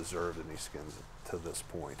like I've deserved any skins to this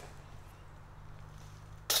point.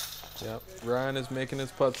 Yep, Ryan is making his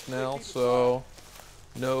putts now, so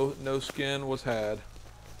no skin was had.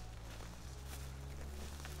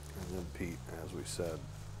 And then Pete, as we said,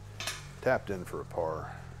 tapped in for a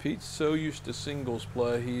par. Pete's so used to singles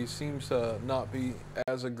play, he seems to not be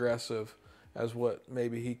as aggressive as what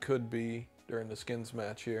maybe he could be during the skins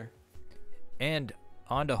match here. And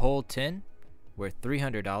on to hole 10, worth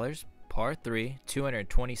 $300, par 3,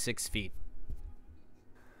 226 feet.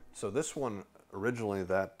 So this one, originally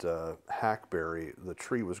that hackberry, the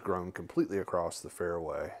tree was grown completely across the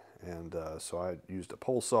fairway. And so I used a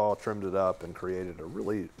pole saw, trimmed it up, and created a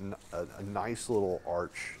really a nice little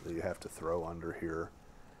arch that you have to throw under here.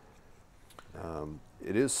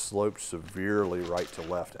 It is sloped severely right to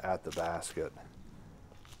left at the basket,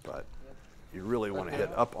 but you really want to hit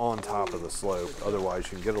up on top of the slope,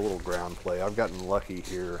 otherwise you can get a little ground play. I've gotten lucky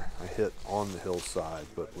here. I hit on the hillside,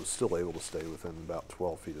 but was still able to stay within about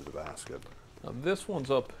 12 feet of the basket. Now this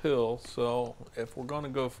one's uphill, so if we're going to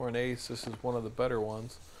go for an ace, this is one of the better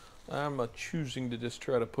ones. I'm choosing to just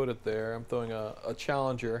try to put it there. I'm throwing a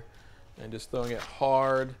challenger and just throwing it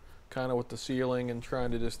hard, kind of with the ceiling, and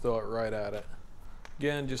trying to just throw it right at it.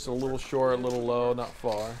 Again, just a little short, a little low, not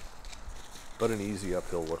far. But an easy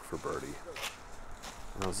uphill look for birdie.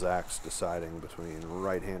 Now Zach's deciding between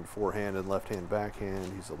right hand forehand and left hand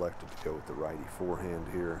backhand. He's elected to go with the righty forehand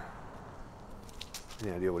here.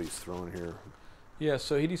 Any idea what he's throwing here? Yeah,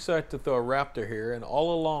 so he decided to throw a Raptor here, and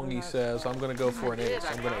all along he says, I'm going to go for an ace.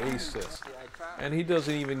 I'm going to ace this. And he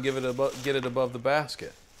doesn't even get it above the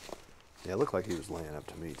basket. Yeah, it looked like he was laying up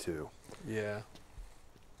to me too. Yeah.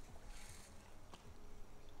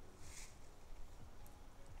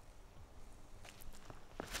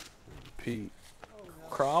 Pete.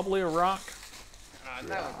 Probably a rock.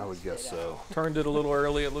 Yeah, I would guess so. Turned it a little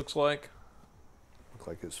early, it looks like. Look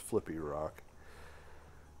like his flippy rock.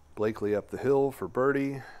 Blakely up the hill for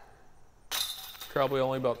birdie. Probably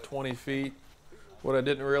only about 20 feet. What I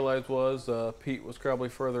didn't realize was Pete was probably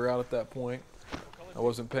further out at that point. I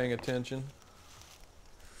wasn't paying attention.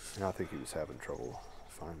 And I think he was having trouble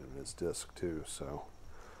finding his disc too, so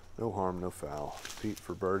no harm, no foul. Pete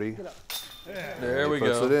for birdie. There we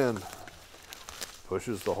puts go. it in.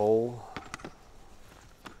 Pushes the hole.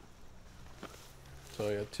 So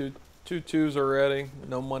yeah, two twos already.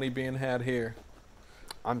 No money being had here.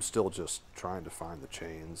 I'm still just trying to find the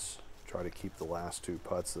chains. Try to keep the last two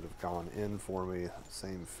putts that have gone in for me.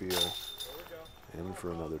 Same feel. In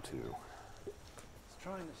for another two.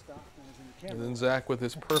 Trying to stop And then Zach with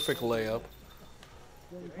his perfect layup.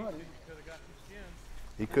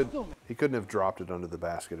 He couldn't have dropped it under the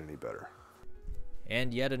basket any better.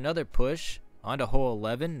 And yet another push onto hole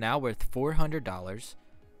 11, now worth $400,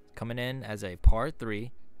 coming in as a par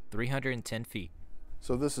 3, 310 feet.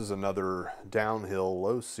 So this is another downhill,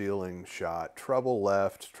 low ceiling shot. Trouble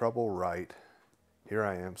left, trouble right. Here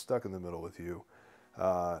I am, stuck in the middle with you.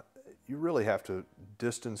 You really have to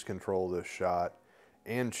distance control this shot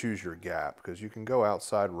and choose your gap, because you can go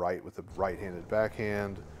outside right with a right-handed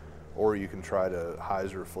backhand, or you can try to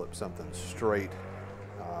hyzer flip something straight.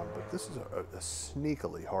 But this is a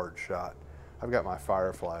sneakily hard shot. I've got my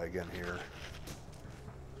Firefly again here.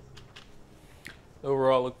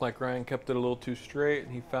 Overall, it looked like Ryan kept it a little too straight,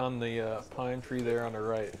 and he found the pine tree there on the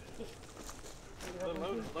right. Let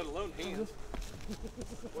alone hands.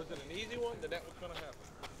 Was it an easy one that was going to happen?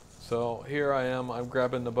 So here I am. I'm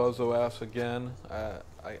grabbing the Bozo ass again.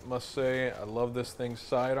 I must say I love this thing's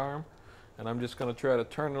sidearm, and I'm just going to try to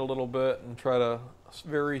turn it a little bit and try to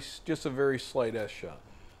just a very slight S shot.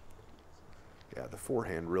 Yeah, the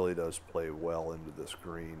forehand really does play well into this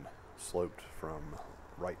green, sloped from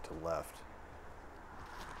right to left.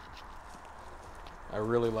 I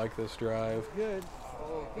really like this drive. Good.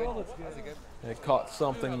 Well, that's good. It caught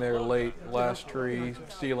something there late, last tree,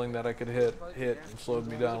 ceiling that I could hit and slowed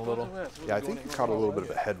me down a little. Yeah, I think it caught a little bit of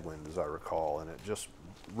a headwind, as I recall, and it just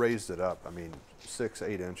raised it up. I mean,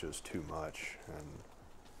 6-8 inches too much, and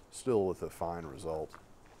still with a fine result.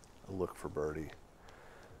 A look for birdie.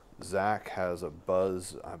 Zach has a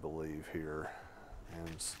buzz, I believe, here,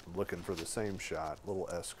 and looking for the same shot, little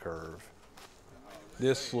S curve.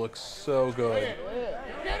 This looks so good.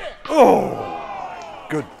 Oh,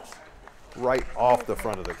 goodness. Right off the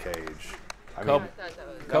front of the cage. I mean,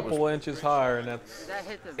 couple inches higher, and that's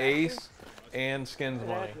ace and skins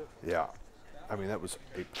money. Yeah. I mean, that was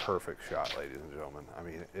a perfect shot, ladies and gentlemen. I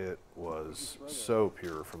mean, it was so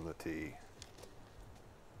pure from the tee.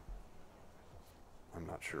 I'm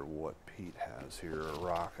not sure what Pete has here. A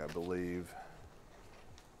rock, I believe.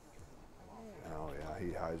 Oh, yeah,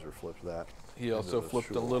 he hyzer flipped that. He also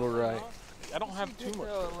flipped a little right. I don't have too much.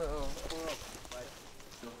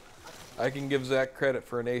 I can give Zach credit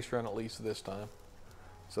for an ace run at least this time.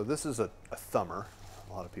 So this is a thumber.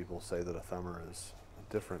 A lot of people say that a thumber is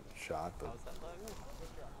a different shot, but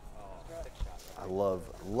I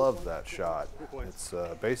love that shot. It's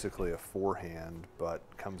basically a forehand, but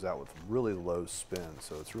comes out with really low spin,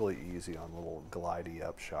 so it's really easy on little glidey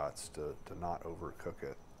up shots to not overcook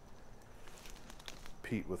it.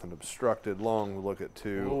 Pete with an obstructed long look at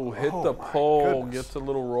two. Oh, hit the pole, goodness. gets a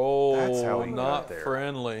little roll. That's how he not got there.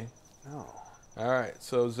 friendly. No. All right,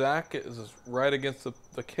 so Zach is right against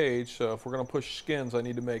the cage, so if we're going to push skins, I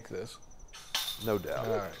need to make this. No doubt.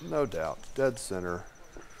 All right. No doubt. Dead center.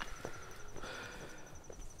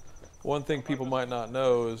 One thing people might not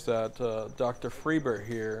know is that Dr. Freibert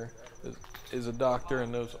here is a doctor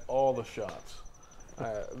and knows all the shots.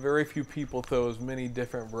 Very few people throw as many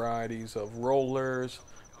different varieties of rollers,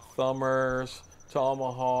 thumbers,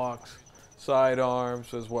 tomahawks,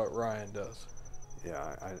 sidearms as what Ryan does.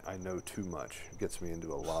 Yeah, I know too much. It gets me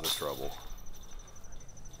into a lot of trouble.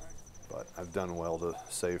 But I've done well to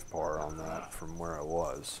save par on that from where I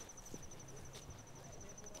was.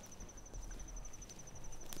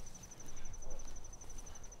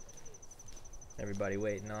 Everybody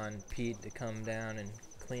waiting on Pete to come down and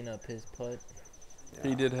clean up his putt. Yeah.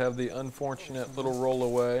 He did have the unfortunate little roll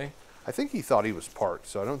away. I think he thought he was parked,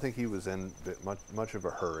 so I don't think he was in much of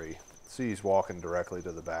a hurry. See, he's walking directly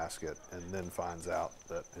to the basket and then finds out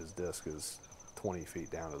that his disc is 20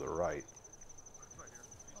 feet down to the right.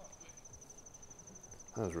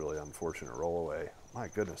 That was really unfortunate roll away. My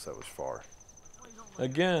goodness, that was far.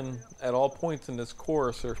 Again, at all points in this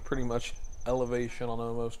course, there's pretty much elevation on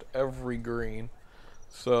almost every green,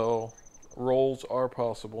 so rolls are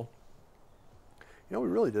possible. You know, we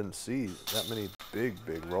really didn't see that many big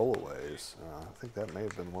rollaways. I think that may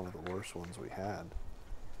have been one of the worst ones we had.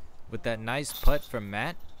 With that nice putt from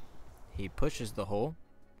Matt, he pushes the hole.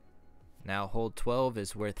 Now hole 12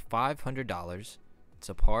 is worth $500. It's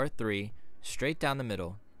a par 3, straight down the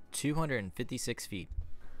middle, 256 feet.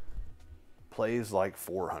 Plays like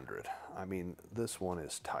 400. I mean, this one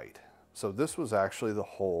is tight. So this was actually the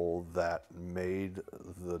hole that made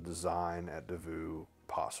the design at Devou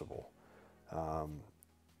possible.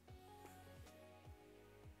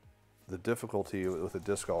 The difficulty with a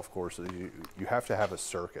disc golf course is you have to have a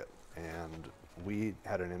circuit, and we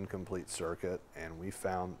had an incomplete circuit, and we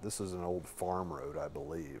found, this is an old farm road, I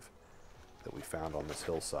believe, that we found on this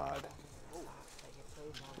hillside.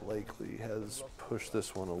 Blakely has pushed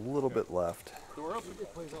this one a little bit left,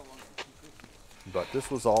 but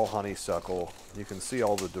this was all honeysuckle. You can see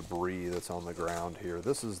all the debris that's on the ground here.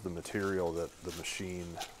 This is the material that the machine,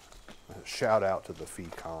 shout out to the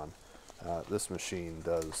Fecon. This machine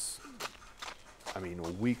does, I mean, a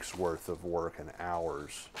week's worth of work and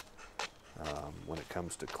hours when it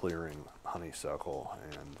comes to clearing honeysuckle,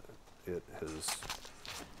 and it has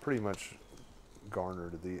pretty much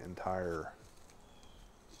garnered the entire.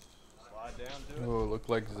 Oh, it looked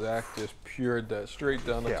like Zach just pured that straight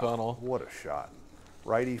down the tunnel. What a shot.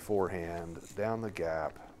 Righty forehand, down the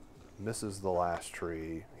gap, misses the last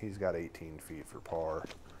tree. He's got 18 feet for par.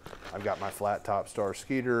 I've got my flat top star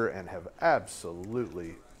Skeeter and have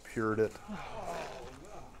absolutely pured it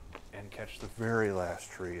and catch the very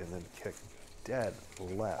last tree and then kick dead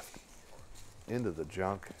left into the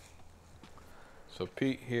junk. So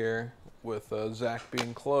Pete here with Zach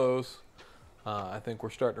being close. I think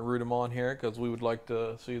we're starting to root him on here because we would like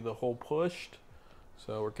to see the hole pushed.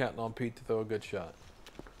 So we're counting on Pete to throw a good shot.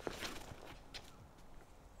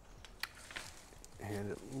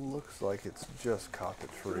 And it looks like it's just caught the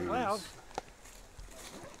trees.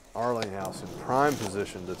 Arlinghaus in prime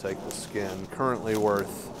position to take the skin, currently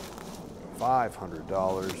worth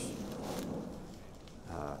 $500.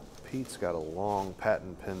 Pete's got a long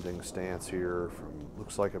patent pending stance here from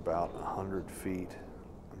looks like about 100 feet.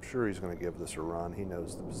 I'm sure he's going to give this a run. He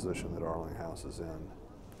knows the position that Arlinghaus is in.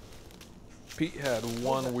 Pete had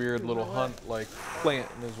one weird little hunt-like plant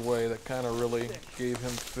in his way that kind of really gave him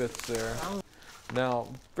fits there. Now,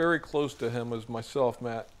 very close to him is myself,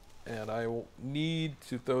 Matt, and I need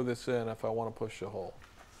to throw this in if I want to push the hole.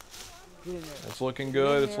 It's looking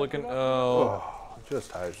good. It's looking. Oh,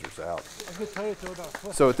 just hyzers out.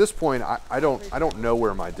 So at this point, I don't know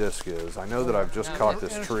where my disc is. I know that I've just caught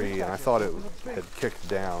this tree, and I thought it had kicked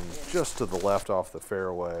down just to the left off the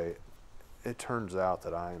fairway. It turns out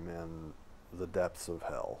that I am in the depths of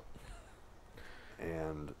hell,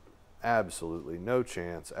 and absolutely no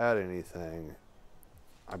chance at anything.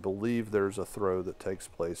 I believe there's a throw that takes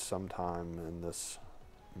place sometime in this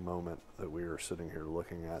moment that we are sitting here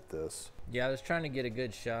looking at this. Yeah, I was trying to get a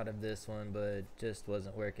good shot of this one, but it just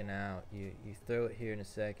wasn't working out. You throw it here in a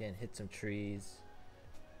second, hit some trees.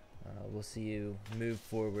 We'll see you move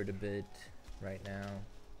forward a bit right now.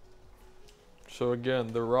 So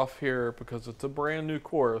again, the rough here, because it's a brand new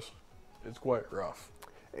course, it's quite rough.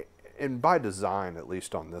 And by design, at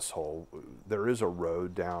least on this hole, there is a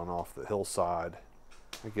road down off the hillside.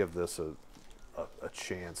 I give this a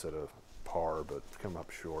chance at a par, but come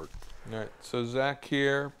up short. All right, so Zach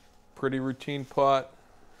here, pretty routine putt,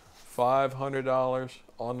 $500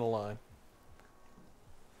 on the line.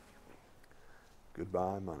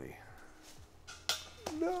 Goodbye, money.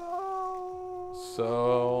 No.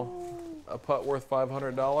 So a putt worth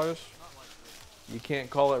 $500. You can't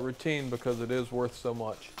call it routine because it is worth so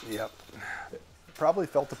much. Yep. Probably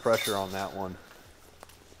felt the pressure on that one.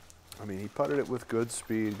 I mean, he putted it with good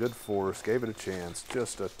speed, good force, gave it a chance,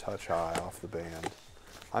 just a touch high off the band.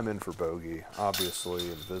 I'm in for bogey, obviously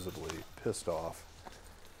and visibly pissed off.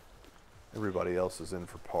 Everybody else is in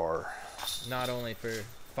for par. Not only for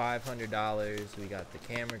 $500, we got the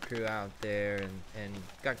camera crew out there and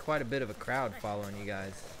got quite a bit of a crowd following you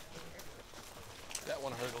guys. That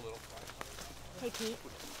one hurt a little. Hey, Pete.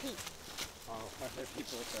 Pete. Oh, I heard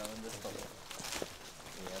people are throwing this one.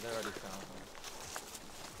 Yeah, they're already throwing them.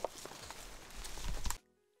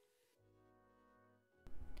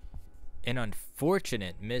 An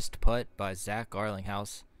unfortunate missed putt by Zach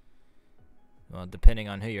Arlinghaus. Well, depending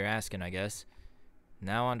on who you're asking, I guess.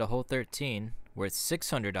 Now on to hole 13, worth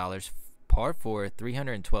 $600, par 4,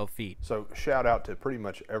 312 feet. So shout out to pretty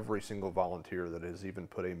much every single volunteer that has even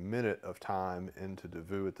put a minute of time into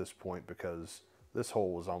Devou at this point, because This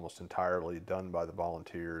hole was almost entirely done by the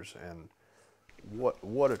volunteers, and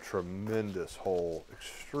what a tremendous hole.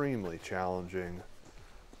 Extremely challenging,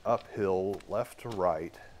 uphill, left to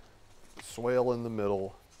right, swale in the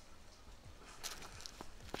middle.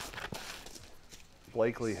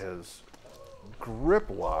 Blakely has grip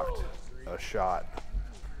locked a shot.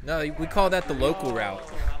 No, we call that the local route.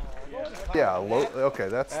 Yeah, okay,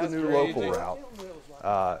 that's the new local route.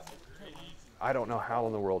 I don't know how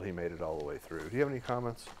in the world he made it all the way through. Do you have any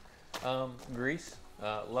comments? Grease,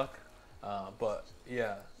 luck, but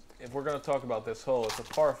yeah, if we're going to talk about this hole, it's a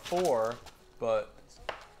par 4, but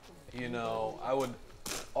you know, I would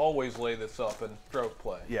always lay this up in stroke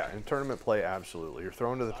play. Yeah, in tournament play, absolutely. You're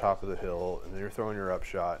throwing to the top of the hill, and then you're throwing your up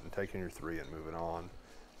shot and taking your 3 and moving on.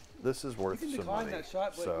 This is worth some money.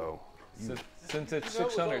 So since it's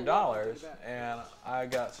 $600 and I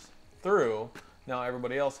got through, now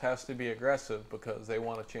everybody else has to be aggressive because they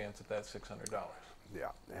want a chance at that $600. Yeah,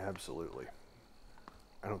 absolutely.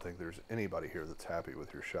 I don't think there's anybody here that's happy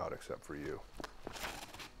with your shot except for you.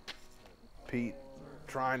 Pete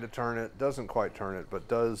trying to turn it, doesn't quite turn it, but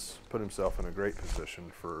does put himself in a great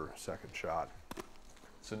position for second shot.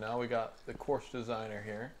 So now we got the course designer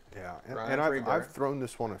here. Yeah, and I've thrown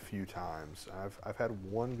this one a few times. I've had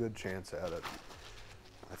one good chance at it.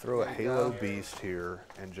 I throw a halo beast here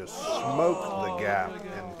and just smoke the gap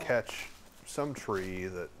and catch some tree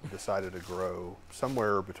that decided to grow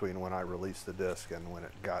somewhere between when I released the disc and when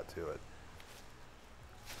it got to it.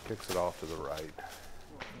 Kicks it off to the right.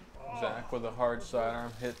 Zach with a hard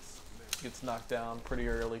sidearm gets knocked down pretty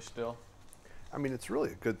early still. I mean, it's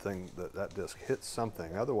really a good thing that that disc hit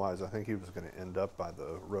something. Otherwise, I think he was going to end up by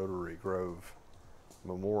the Rotary Grove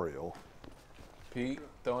Memorial. Pete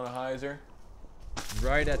throwing a hyzer.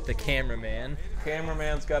 Right at the cameraman.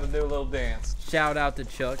 Cameraman's got to do a little dance. Shout out to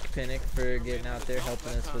Chuck Pinnock for getting out there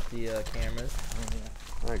helping us with the cameras.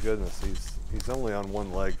 My goodness, he's only on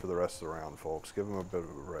one leg for the rest of the round, folks. Give him a bit of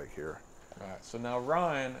a break here. All right, so now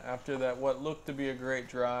Ryan, after that what looked to be a great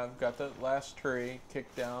drive, got that last tree,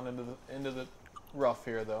 kicked down into the rough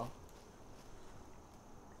here though.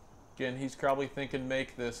 Again, he's probably thinking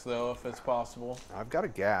make this though if it's possible. I've got a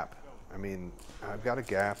gap. I mean, I've got a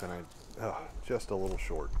gap and just a little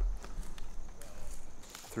short.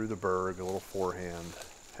 Through the berg, a little forehand.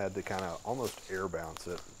 Had to kind of almost air bounce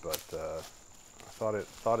it, but I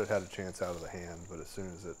thought it had a chance out of the hand, but as soon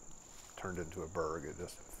as it turned into a berg, it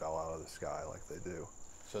just fell out of the sky like they do.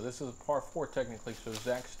 So this is a par 4 technically, so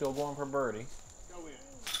Zach's still going for birdie.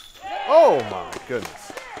 Oh my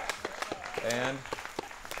goodness. And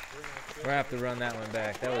we're gonna have to run that one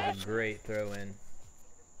back. That was a great throw in.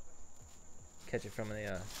 Catch it from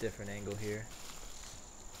a different angle here.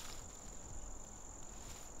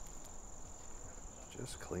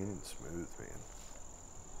 Just clean and smooth, man.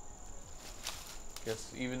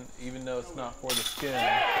 Guess even though it's not for the skin,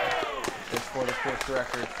 it's for the course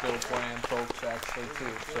record, still playing folks actually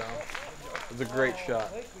too. So it's a great shot.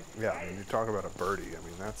 Yeah, I mean, you talk about a birdie. I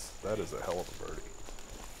mean, that is a hell of a birdie.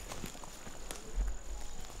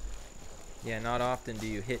 Yeah, not often do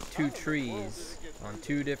you hit 2 trees on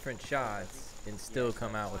 2 different shots and still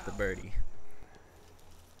come out with the birdie.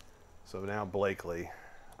 So now Blakely,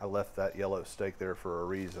 I left that yellow stake there for a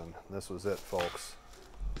reason. This was it, folks.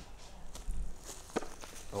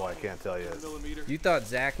 Oh, I can't tell you. You thought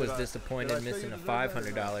Zach was disappointed missing a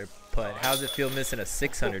 $500 putt. How's it feel missing a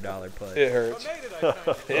 $600 putt? It hurts.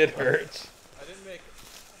 It hurts.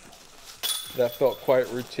 That felt quite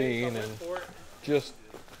routine and just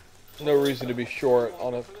no reason to be short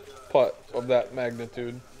on a putt of that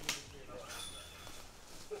magnitude.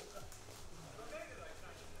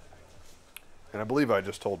 And I believe I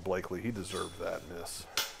just told Blakely he deserved that miss.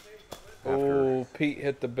 Oh, Pete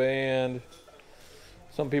hit the band.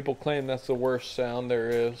 Some people claim that's the worst sound there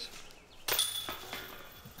is.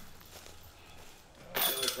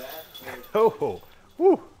 Oh,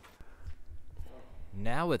 woo.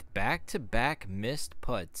 Now with back-to-back missed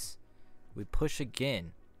putts, we push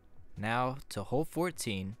again. Now to hole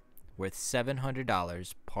 14, worth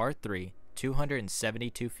 $700, par 3,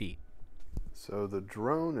 272 feet. So the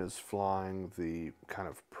drone is flying the kind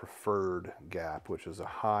of preferred gap, which is a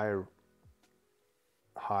high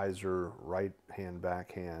hyzer, right hand,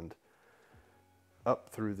 backhand, up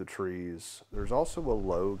through the trees. There's also a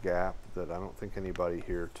low gap that I don't think anybody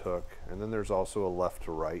here took, and then there's also a left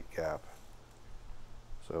to right gap.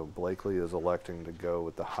 So Blakely is electing to go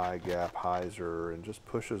with the high gap hyzer and just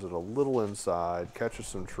pushes it a little inside, catches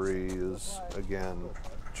some trees, again,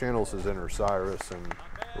 channels his inner Cyrus and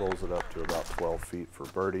rolls it up to about 12 feet for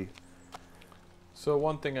birdie. So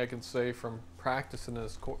one thing I can say from practicing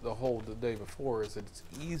the hole the day before is that it's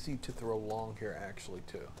easy to throw long here actually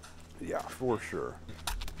too. Yeah, for sure.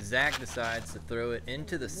 Zach decides to throw it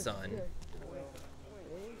into the sun,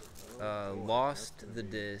 lost the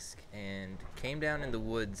disc, and came down in the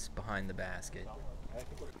woods behind the basket.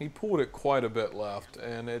 He pulled it quite a bit left,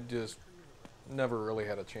 and it just never really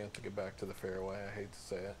had a chance to get back to the fairway. I hate to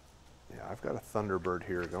say it. Yeah, I've got a Thunderbird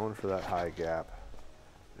here going for that high gap.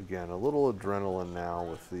 Again, a little adrenaline now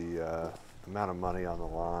with the amount of money on the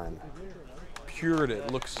line. Pured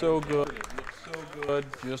it. Looks so good.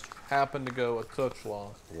 Just happened to go a touch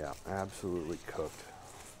long. Yeah, absolutely cooked.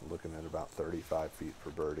 Looking at about 35 feet for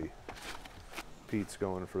birdie. Pete's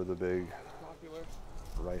going for the big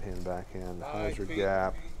right-hand, backhand, hyzer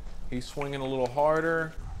gap. He's swinging a little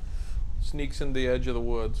harder. Sneaks in the edge of the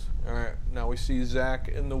woods. All right, now we see Zach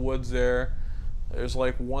in the woods there. There's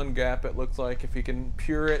like one gap, it looks like, if he can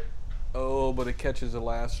pure it. Oh, but it catches the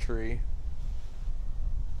last tree.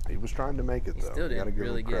 He was trying to make it, though. He still didn't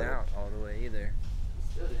really get out all the way either.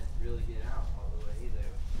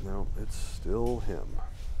 No, it's still him.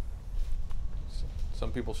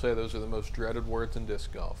 Some people say those are the most dreaded words in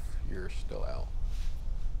disc golf. You're still out.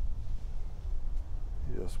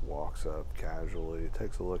 He just walks up casually,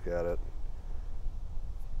 takes a look at it.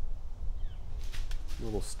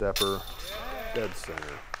 Little stepper, dead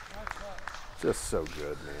center. Just so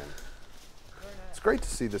good, man. It's great to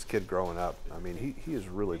see this kid growing up. I mean, he has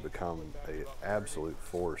really become an absolute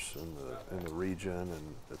force in the region,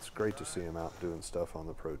 and it's great to see him out doing stuff on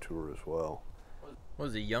the Pro Tour as well. What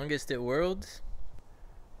was the youngest at Worlds?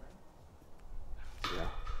 Yeah.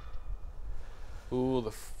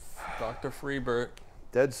 Ooh, Dr. Freibert.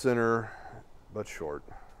 Dead center, but short.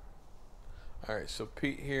 All right, so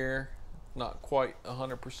Pete here, not quite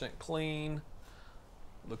 100% clean.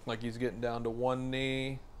 Looked like he's getting down to one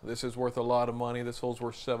knee. This is worth a lot of money. This hole's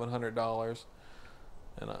worth $700.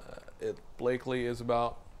 And Blakely is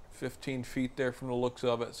about 15 feet there from the looks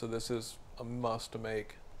of it, so this is a must to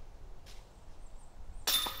make.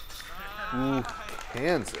 Ooh,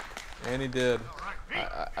 cans it. And he did.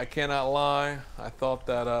 I cannot lie. I thought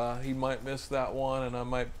that he might miss that one and I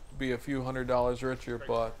might be a few $100s richer,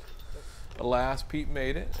 but alas, Pete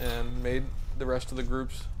made it and made the rest of the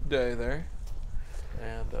group's day there.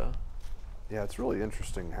 And yeah, it's really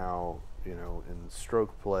interesting how, you know, in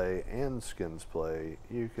stroke play and skins play,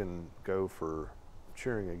 you can go for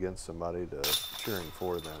cheering against somebody to cheering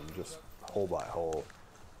for them just hole by hole.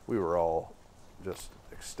 We were all just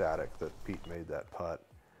ecstatic that Pete made that putt.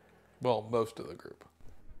 Well, most of the group.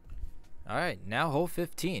 All right, now hole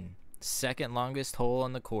 15. Second longest hole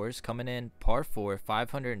on the course, coming in par 4,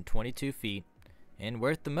 522 feet, and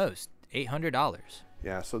worth the most, $800.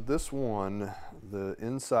 Yeah, so this one, the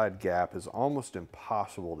inside gap is almost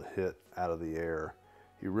impossible to hit out of the air.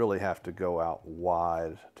 You really have to go out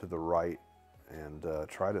wide to the right and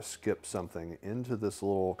try to skip something into this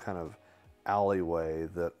little kind of alleyway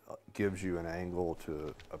that gives you an angle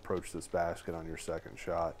to approach this basket on your second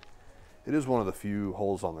shot. It is one of the few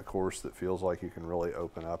holes on the course that feels like you can really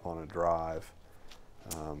open up on a drive,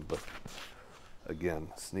 but again,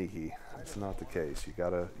 sneaky. It's not the case. You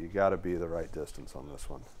gotta be the right distance on this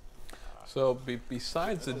one. So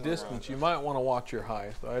besides the distance, you might want to watch your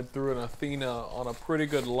height. I threw an Athena on a pretty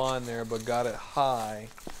good line there, but got it high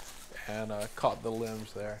and caught the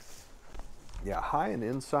limbs there. Yeah, high and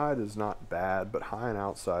inside is not bad, but high and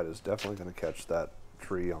outside is definitely going to catch that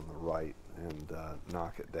tree on the right and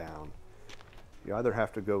knock it down. You either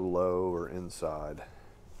have to go low or inside.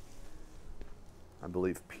 I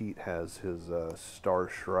believe Pete has his Star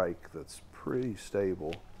Shrike that's pretty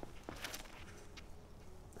stable.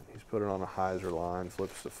 And he's put it on a hyzer line,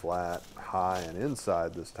 flips to flat, high and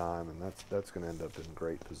inside this time, and that's going to end up in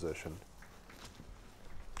great position.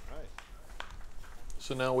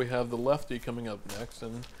 So now we have the lefty coming up next,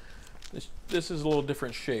 and this is a little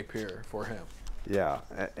different shape here for him. Yeah,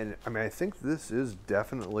 and I mean, I think this is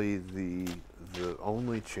definitely the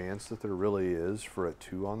only chance that there really is for a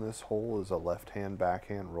 2 on this hole is a left-hand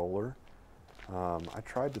backhand roller. I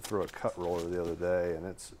tried to throw a cut roller the other day, and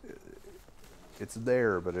it's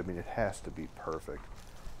there, but I mean, it has to be perfect.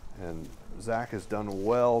 And Zach has done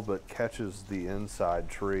well, but catches the inside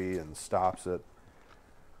tree and stops it.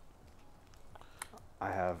 I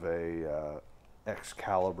have a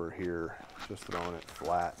Excalibur here, just throwing it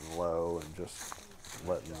flat and low and just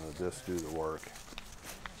letting the disc do the work.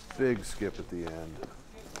 Big skip at the end,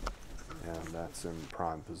 and that's in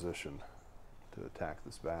prime position to attack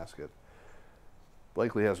this basket.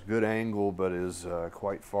 Blakely has good angle, but is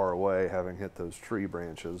quite far away, having hit those tree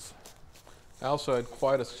branches. I also had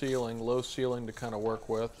quite a ceiling, low ceiling to kind of work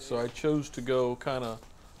with, so I chose to go kind of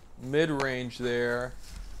mid-range there,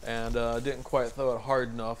 and didn't quite throw it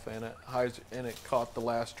hard enough, and it caught the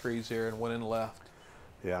last trees here and went in left.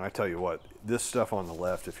 Yeah, and I tell you what, this stuff on the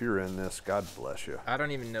left, if you're in this, God bless you. I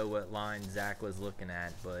don't even know what line Zach was looking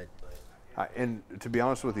at, but and to be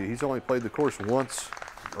honest with you, he's only played the course once,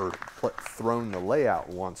 or thrown the layout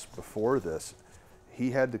once before this.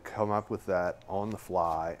 He had to come up with that on the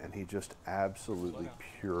fly, and he just absolutely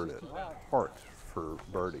pured it apart for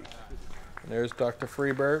birdie. And there's Dr.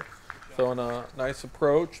 Freibert throwing a nice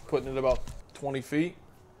approach, putting it about 20 feet.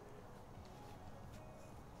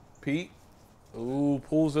 Pete, ooh,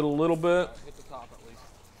 pulls it a little bit. Hit the top at least.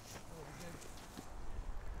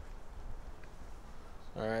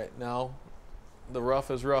 All right, now the rough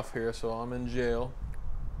is rough here, so I'm in jail.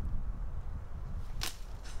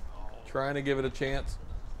 Trying to give it a chance.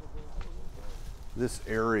 This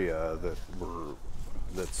area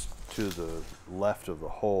that's to the left of the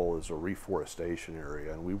hole is a reforestation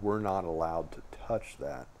area, and we were not allowed to touch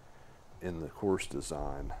that in the course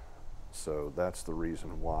design. So that's the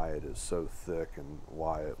reason why it is so thick and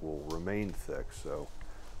why it will remain thick. So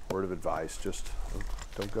word of advice, just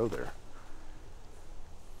don't go there.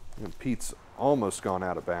 And Pete's almost gone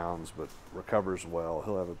out of bounds, but recovers well.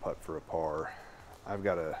 He'll have a putt for a par. I've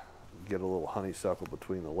got to get a little honeysuckle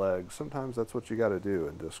between the legs. Sometimes that's what you got to do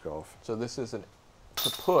in disc golf. So this is to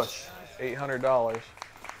push $800.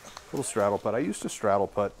 Little straddle putt. I used to straddle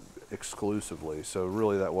putt exclusively, so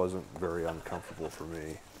really that wasn't very uncomfortable for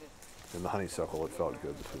me. In the honeysuckle, it felt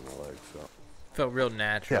good between the legs. So. Felt real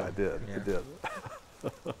natural. Yeah, it did. Yeah. It did.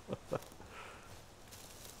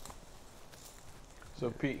 So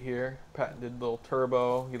Pete here, patented little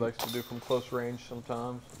turbo. He likes to do from close range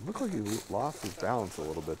sometimes. It looked like he lost his balance a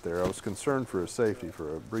little bit there. I was concerned for his safety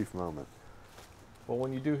for a brief moment. Well,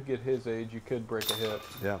 when you do get his age, you could break a hip.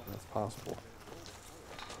 Yeah, that's possible.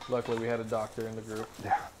 Luckily, we had a doctor in the group.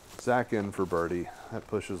 Yeah. Zach in for birdie. That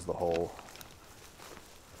pushes the hole.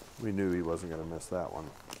 We knew he wasn't going to miss that one.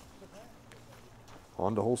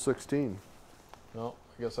 On to hole 16. No,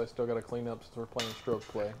 I guess I still got to clean up since we're playing stroke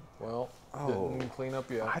play. Well, didn't clean up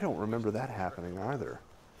yet. I don't remember that happening either.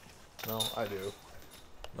 No, I do.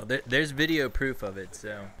 Well, there's video proof of it,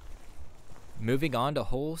 so. Moving on to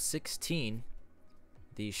hole 16,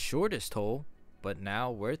 the shortest hole, but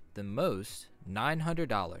now worth the most,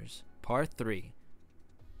 $900, par 3.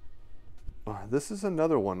 This is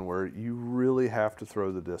another one where you really have to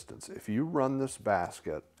throw the distance. If you run this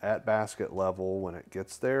basket at basket level when it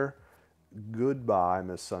gets there, goodbye,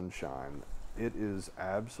 Miss Sunshine. It is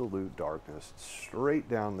absolute darkness, straight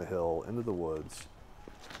down the hill into the woods.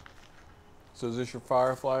 So is this your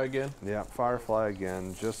Firefly again? Yeah, Firefly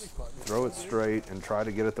again. Just throw it straight and try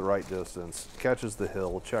to get it the right distance. Catches the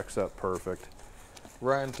hill, checks up perfect.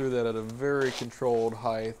 Ryan threw that at a very controlled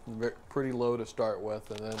height, pretty low to start with,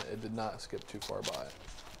 and then it did not skip too far by it.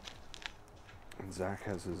 And Zach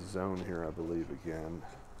has his zone here, I believe, again.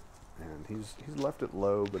 And he's left it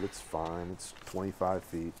low, but it's fine. It's 25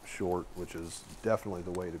 feet short, which is definitely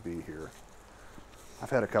the way to be here. I've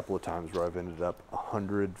had a couple of times where I've ended up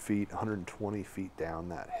 100 feet, 120 feet down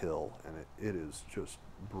that hill, and it is just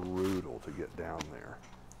brutal to get down there.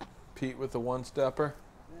 Pete with the one-stepper.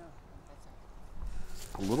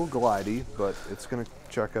 A little glidey, but it's going to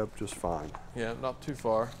check up just fine. Yeah, not too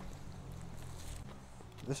far.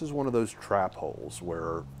 This is one of those trap holes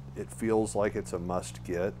where it feels like it's a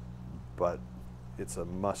must-get, but it's a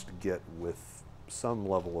must-get with some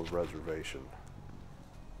level of reservation.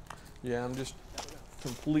 Yeah, I'm just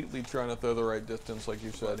completely trying to throw the right distance, like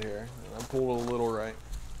you said here. And I pulled a little right.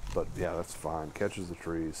 But yeah, that's fine. Catches the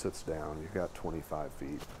tree, sits down. You've got 25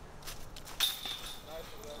 feet.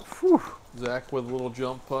 Whew. Zach with a little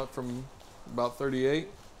jump putt from about 38.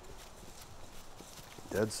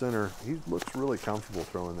 Dead center. He looks really comfortable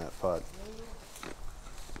throwing that putt.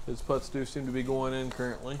 His putts do seem to be going in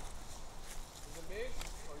currently. Is it me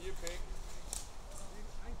or you, Pete?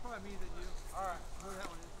 I think probably me than you. All right. Where that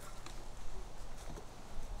one is.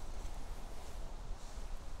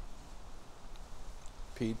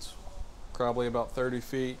 Pete's probably about 30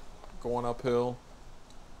 feet, going uphill.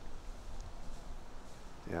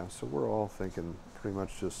 Yeah, so we're all thinking pretty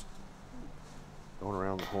much just going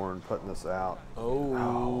around the horn, putting this out. Oh,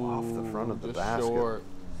 off the front of the just basket. short.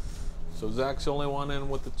 So Zach's the only one in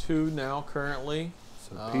with the 2 now currently.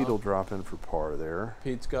 So Pete will drop in for par there.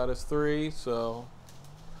 Pete's got his 3, so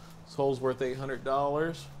this hole's worth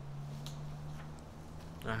 $800.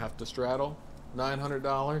 I have to straddle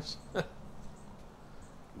 $900.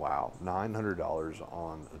 Wow, $900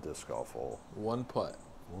 on a disc golf hole. One putt.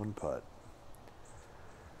 One putt.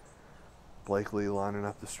 Blakely lining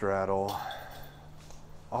up the straddle.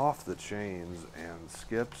 off the chains and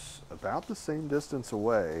skips about the same distance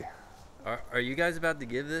away. Are you guys about to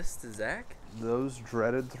give this to Zach? Those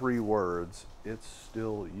dreaded 3 words, it's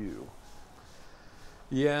still you.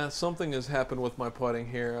 Yeah, something has happened with my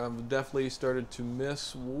putting here. I've definitely started to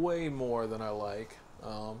miss way more than I like.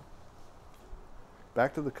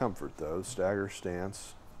 Back to the comfort though, stagger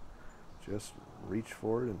stance. Just reach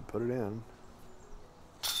for it and put it in.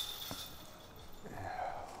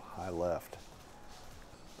 High left.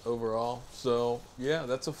 Overall. So, yeah,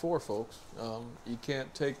 that's a 4, folks. You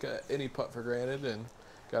can't take any putt for granted and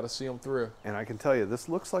got to see them through. And I can tell you, this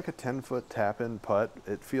looks like a 10-foot tap-in putt.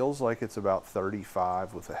 It feels like it's about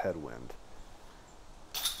 35 with a headwind.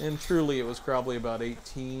 And truly, it was probably about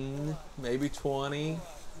 18, maybe 20.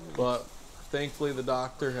 But thankfully, the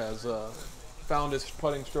doctor has found his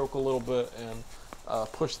putting stroke a little bit and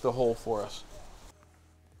pushed the hole for us.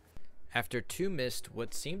 After 2 missed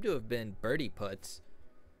what seemed to have been birdie putts,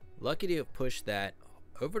 lucky to have pushed that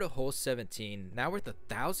over to hole 17, now worth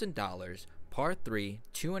 $1,000, par 3,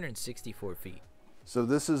 264 feet. So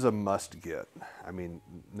this is a must get. I mean,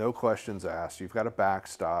 no questions asked. You've got a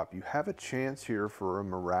backstop. You have a chance here for a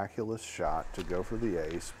miraculous shot to go for the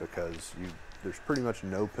ace because there's pretty much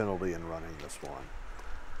no penalty in running this one.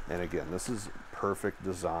 And again, this is perfect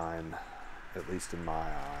design, at least in my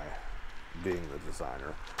eye, being the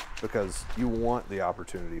designer, because you want the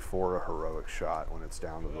opportunity for a heroic shot when it's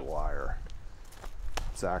down to the wire.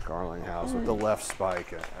 Zach Arlinghaus with the left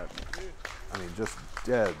spike. I mean, just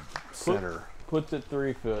dead center. Puts it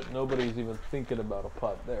 3 foot. Nobody's even thinking about a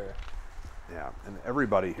putt there. Yeah, and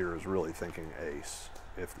everybody here is really thinking ace.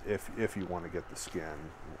 If you want to get the skin,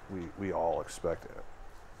 we all expect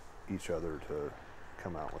each other to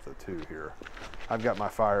come out with a 2 here. I've got my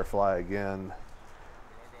Firefly again.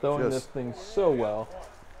 Throwing this thing so well.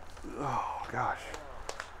 Oh gosh,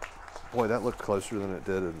 boy, that looked closer than it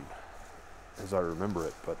did as I remember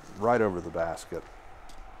it, but right over the basket.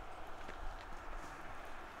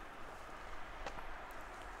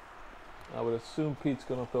 I would assume Pete's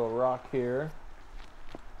going to throw a rock here.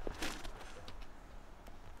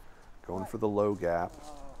 Going for the low gap.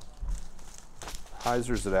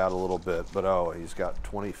 Hyzers it out a little bit, but oh, he's got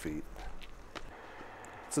 20 feet.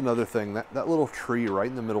 It's another thing, that little tree right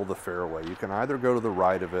in the middle of the fairway, you can either go to the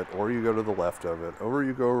right of it, or you go to the left of it, or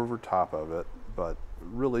you go over top of it, but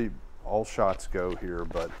really all shots go here,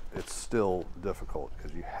 but it's still difficult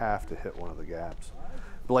because you have to hit one of the gaps.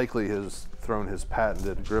 Blakely has thrown his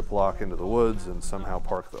patented grip lock into the woods and somehow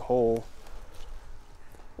parked the hole.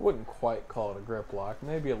 I wouldn't quite call it a grip lock,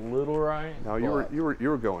 maybe a little right. No, you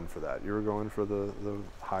were going for that. You were going for the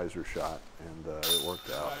hyzer shot, and it worked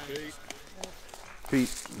out.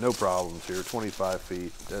 Pete, no problems here. 25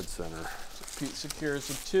 feet, dead center. Pete secures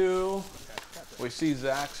the 2. We see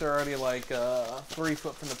Zach's already like 3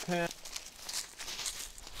 foot from the pin.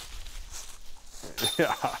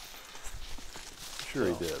 Yeah, sure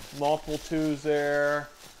he did. Multiple 2s there.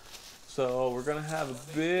 So we're gonna have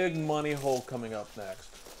a big money hole coming up next.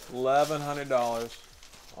 $1,100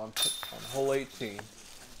 on hole 18.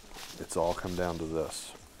 It's all come down to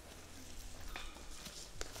this.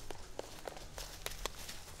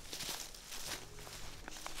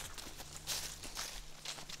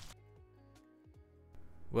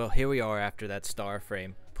 Well, here we are after that star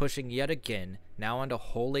frame, pushing yet again, now onto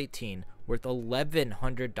hole 18, worth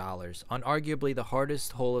 $1,100 on arguably the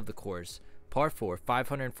hardest hole of the course, par 4,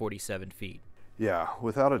 547 feet. Yeah,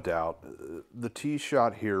 without a doubt. The tee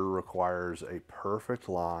shot here requires a perfect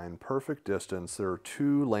line, perfect distance. There are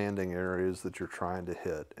 2 landing areas that you're trying to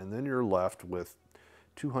hit, and then you're left with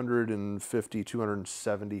 250,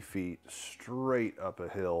 270 feet straight up a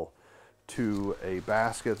hill to a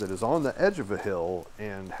basket that is on the edge of a hill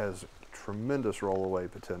and has tremendous rollaway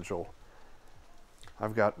potential.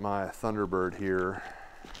 I've got my Thunderbird here.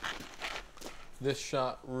 This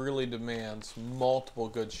shot really demands multiple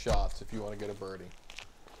good shots if you want to get a birdie.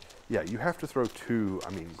 Yeah, you have to throw 2,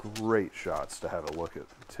 great shots to have a look at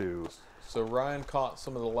 2. So Ryan caught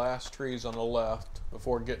some of the last trees on the left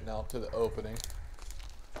before getting out to the opening.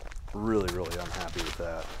 Really, really unhappy with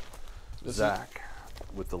that. Zach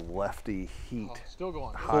with the lefty heat. Still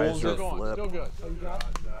going. Hyzer Still flip. Still good.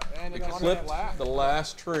 And It clipped the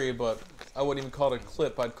last tree, but I wouldn't even call it a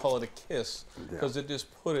clip. I'd call it a kiss because it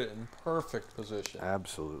just put it in perfect position.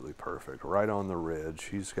 Absolutely perfect. Right on the ridge.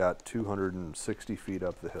 He's got 260 feet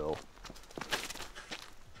up the hill.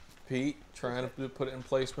 Pete trying to put it in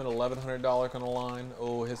placement, $1,100 on the line.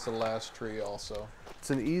 Oh, hits the last tree also. It's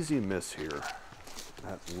an easy miss here.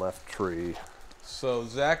 That left tree. So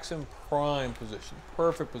Zach's in prime position,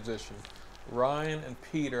 perfect position. Ryan and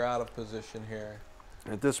Pete are out of position here.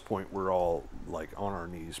 At this point, we're all like on our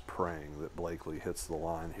knees praying that Blakely hits the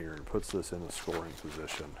line here and puts this in a scoring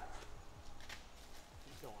position.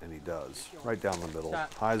 And he does, right down the middle,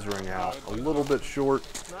 hyzering out a little bit short,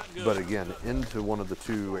 but again, into one of the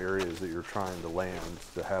two areas that you're trying to land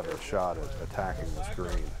to have a shot at attacking this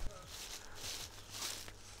green.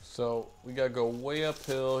 So we got to go way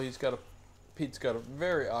uphill. Pete's got a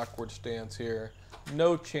very awkward stance here.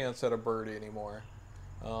 No chance at a birdie anymore.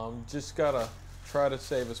 Just got to try to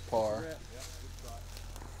save his par.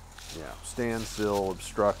 Yeah, standstill,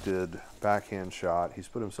 obstructed, backhand shot. He's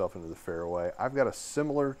put himself into the fairway. I've got a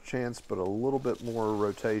similar chance, but a little bit more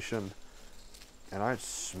rotation. And I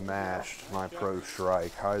smashed my pro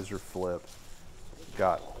strike, hyzer flip.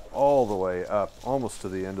 Got all the way up, almost to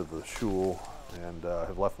the end of the shul, and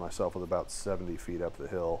have left myself with about 70 feet up the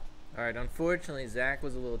hill. All right, unfortunately, Zach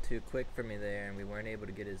was a little too quick for me there, and we weren't able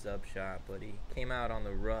to get his up shot, but he came out on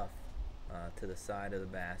the rough to the side of the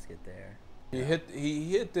basket there. He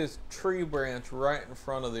hit this tree branch right in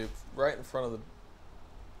front of the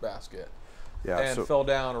basket, yeah, and fell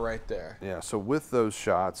down right there. Yeah, so with those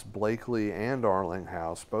shots, Blakely and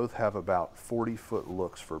Arlinghaus both have about 40-foot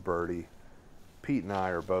looks for birdie. Pete and I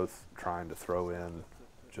are both trying to throw in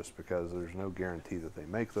just because there's no guarantee that they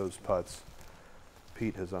make those putts.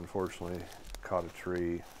 Pete has unfortunately caught a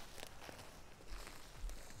tree.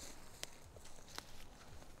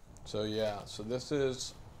 So yeah, so this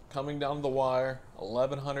is coming down to the wire,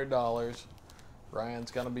 $1,100.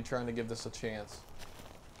 Ryan's gonna be trying to give this a chance.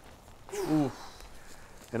 Oof.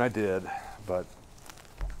 And I did, but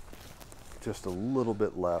just a little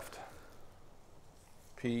bit left.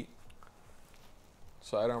 Pete,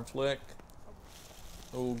 sidearm flick.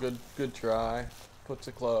 Oh, good try. Puts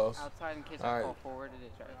it close. Outside in case All I right. fall forward. It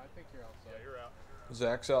is right. I think you're outside. Yeah, you're out.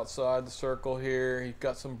 Zach's outside the circle here. He's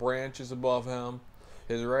got some branches above him.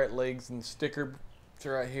 His right leg's in the sticker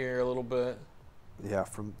right here a little bit. Yeah,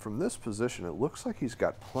 from this position, it looks like he's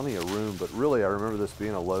got plenty of room, but really I remember this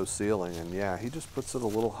being a low ceiling, and yeah, he just puts it a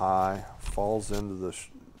little high, falls into the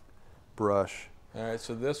brush. All right,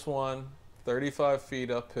 so this one, 35 feet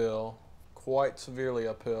uphill, quite severely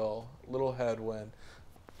uphill, little headwind.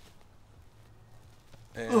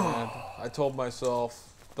 And I told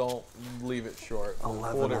myself, don't leave it short.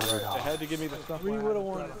 Hold it right. They had to give me the stuff. We would have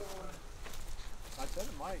won it. I said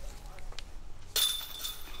it might.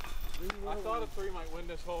 I thought a 3 might win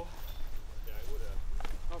this hole. Yeah, it would have.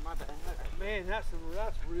 Oh, my bad. Man, that's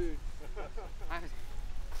rude.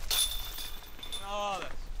 Oh,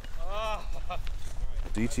 that's.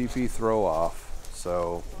 DTP throw off.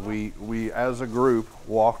 So we as a group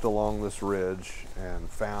walked along this ridge and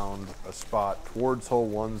found a spot towards hole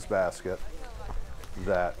 1's basket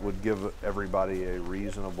that would give everybody a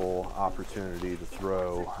reasonable opportunity to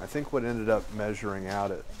throw. I think what ended up measuring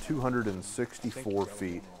out at 264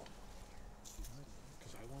 feet.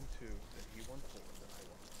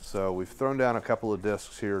 So we've thrown down a couple of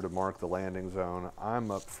discs here to mark the landing zone.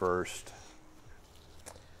 I'm up first.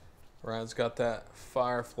 Ryan's got that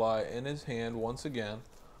Firefly in his hand once again.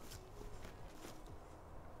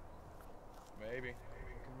 Maybe.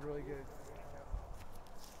 Really good.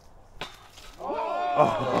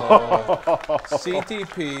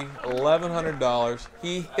 CTP, $1,100.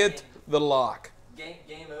 He hit the lock. Game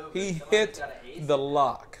over. He hit the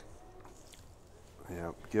lock.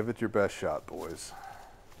 Yeah, give it your best shot, boys.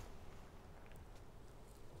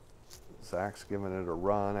 Zach's giving it a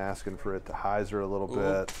run, asking for it to hyzer a little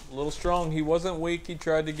bit. A little strong. He wasn't weak. He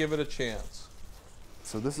tried to give it a chance.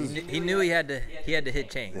 So this is. He knew he had to hit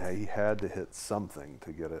chains. Yeah, he had to hit something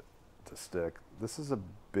to get it to stick. This is a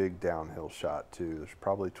big downhill shot too. There's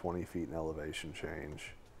probably 20 feet in elevation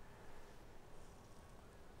change.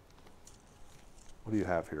 What do you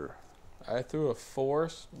have here? I threw a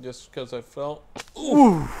force just because I felt.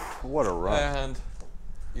 Ooh, what a run! And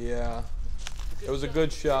yeah, it was a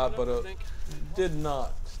good shot, but it did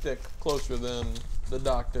not stick closer than the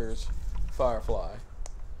doctor's Firefly.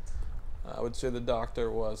 I would say the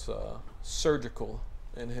doctor was surgical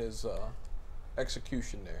in his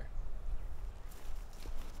execution there.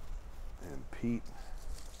 And Pete.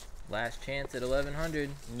 Last chance at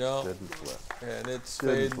 1,100. No. Didn't flip. And it's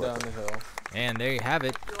fading down the hill. And there you have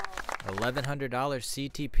it. $1,100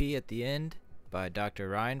 CTP at the end by Dr.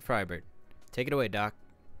 Ryan Freibert. Take it away, Doc.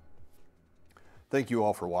 Thank you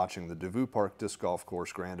all for watching the Devou Park Disc Golf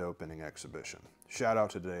Course Grand Opening Exhibition. Shout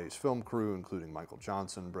out to today's film crew, including Michael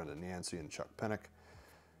Johnson, Brendan Yancey, and Chuck Pennick.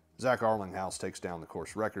 Zach Arlinghaus takes down the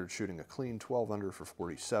course record, shooting a clean 12 under for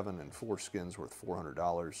 47 and 4 skins worth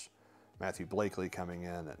 $400. Matthew Blakely coming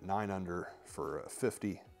in at 9 under for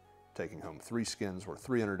 50, taking home 3 skins worth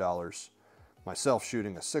 $300. Myself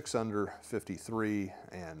shooting a 6 under 53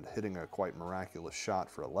 and hitting a quite miraculous shot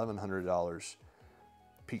for $1,100.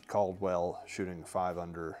 Pete Caldwell shooting 5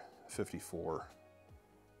 under 54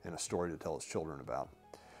 and a story to tell his children about.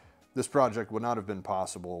 This project would not have been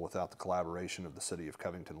possible without the collaboration of the City of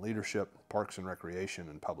Covington leadership, Parks and Recreation,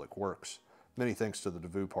 and Public Works. Many thanks to the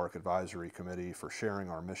Devou Park Advisory Committee for sharing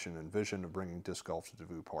our mission and vision of bringing disc golf to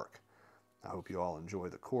Devou Park. I hope you all enjoy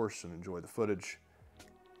the course and enjoy the footage.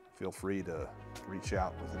 Feel free to reach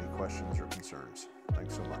out with any questions or concerns.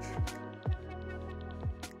 Thanks so much.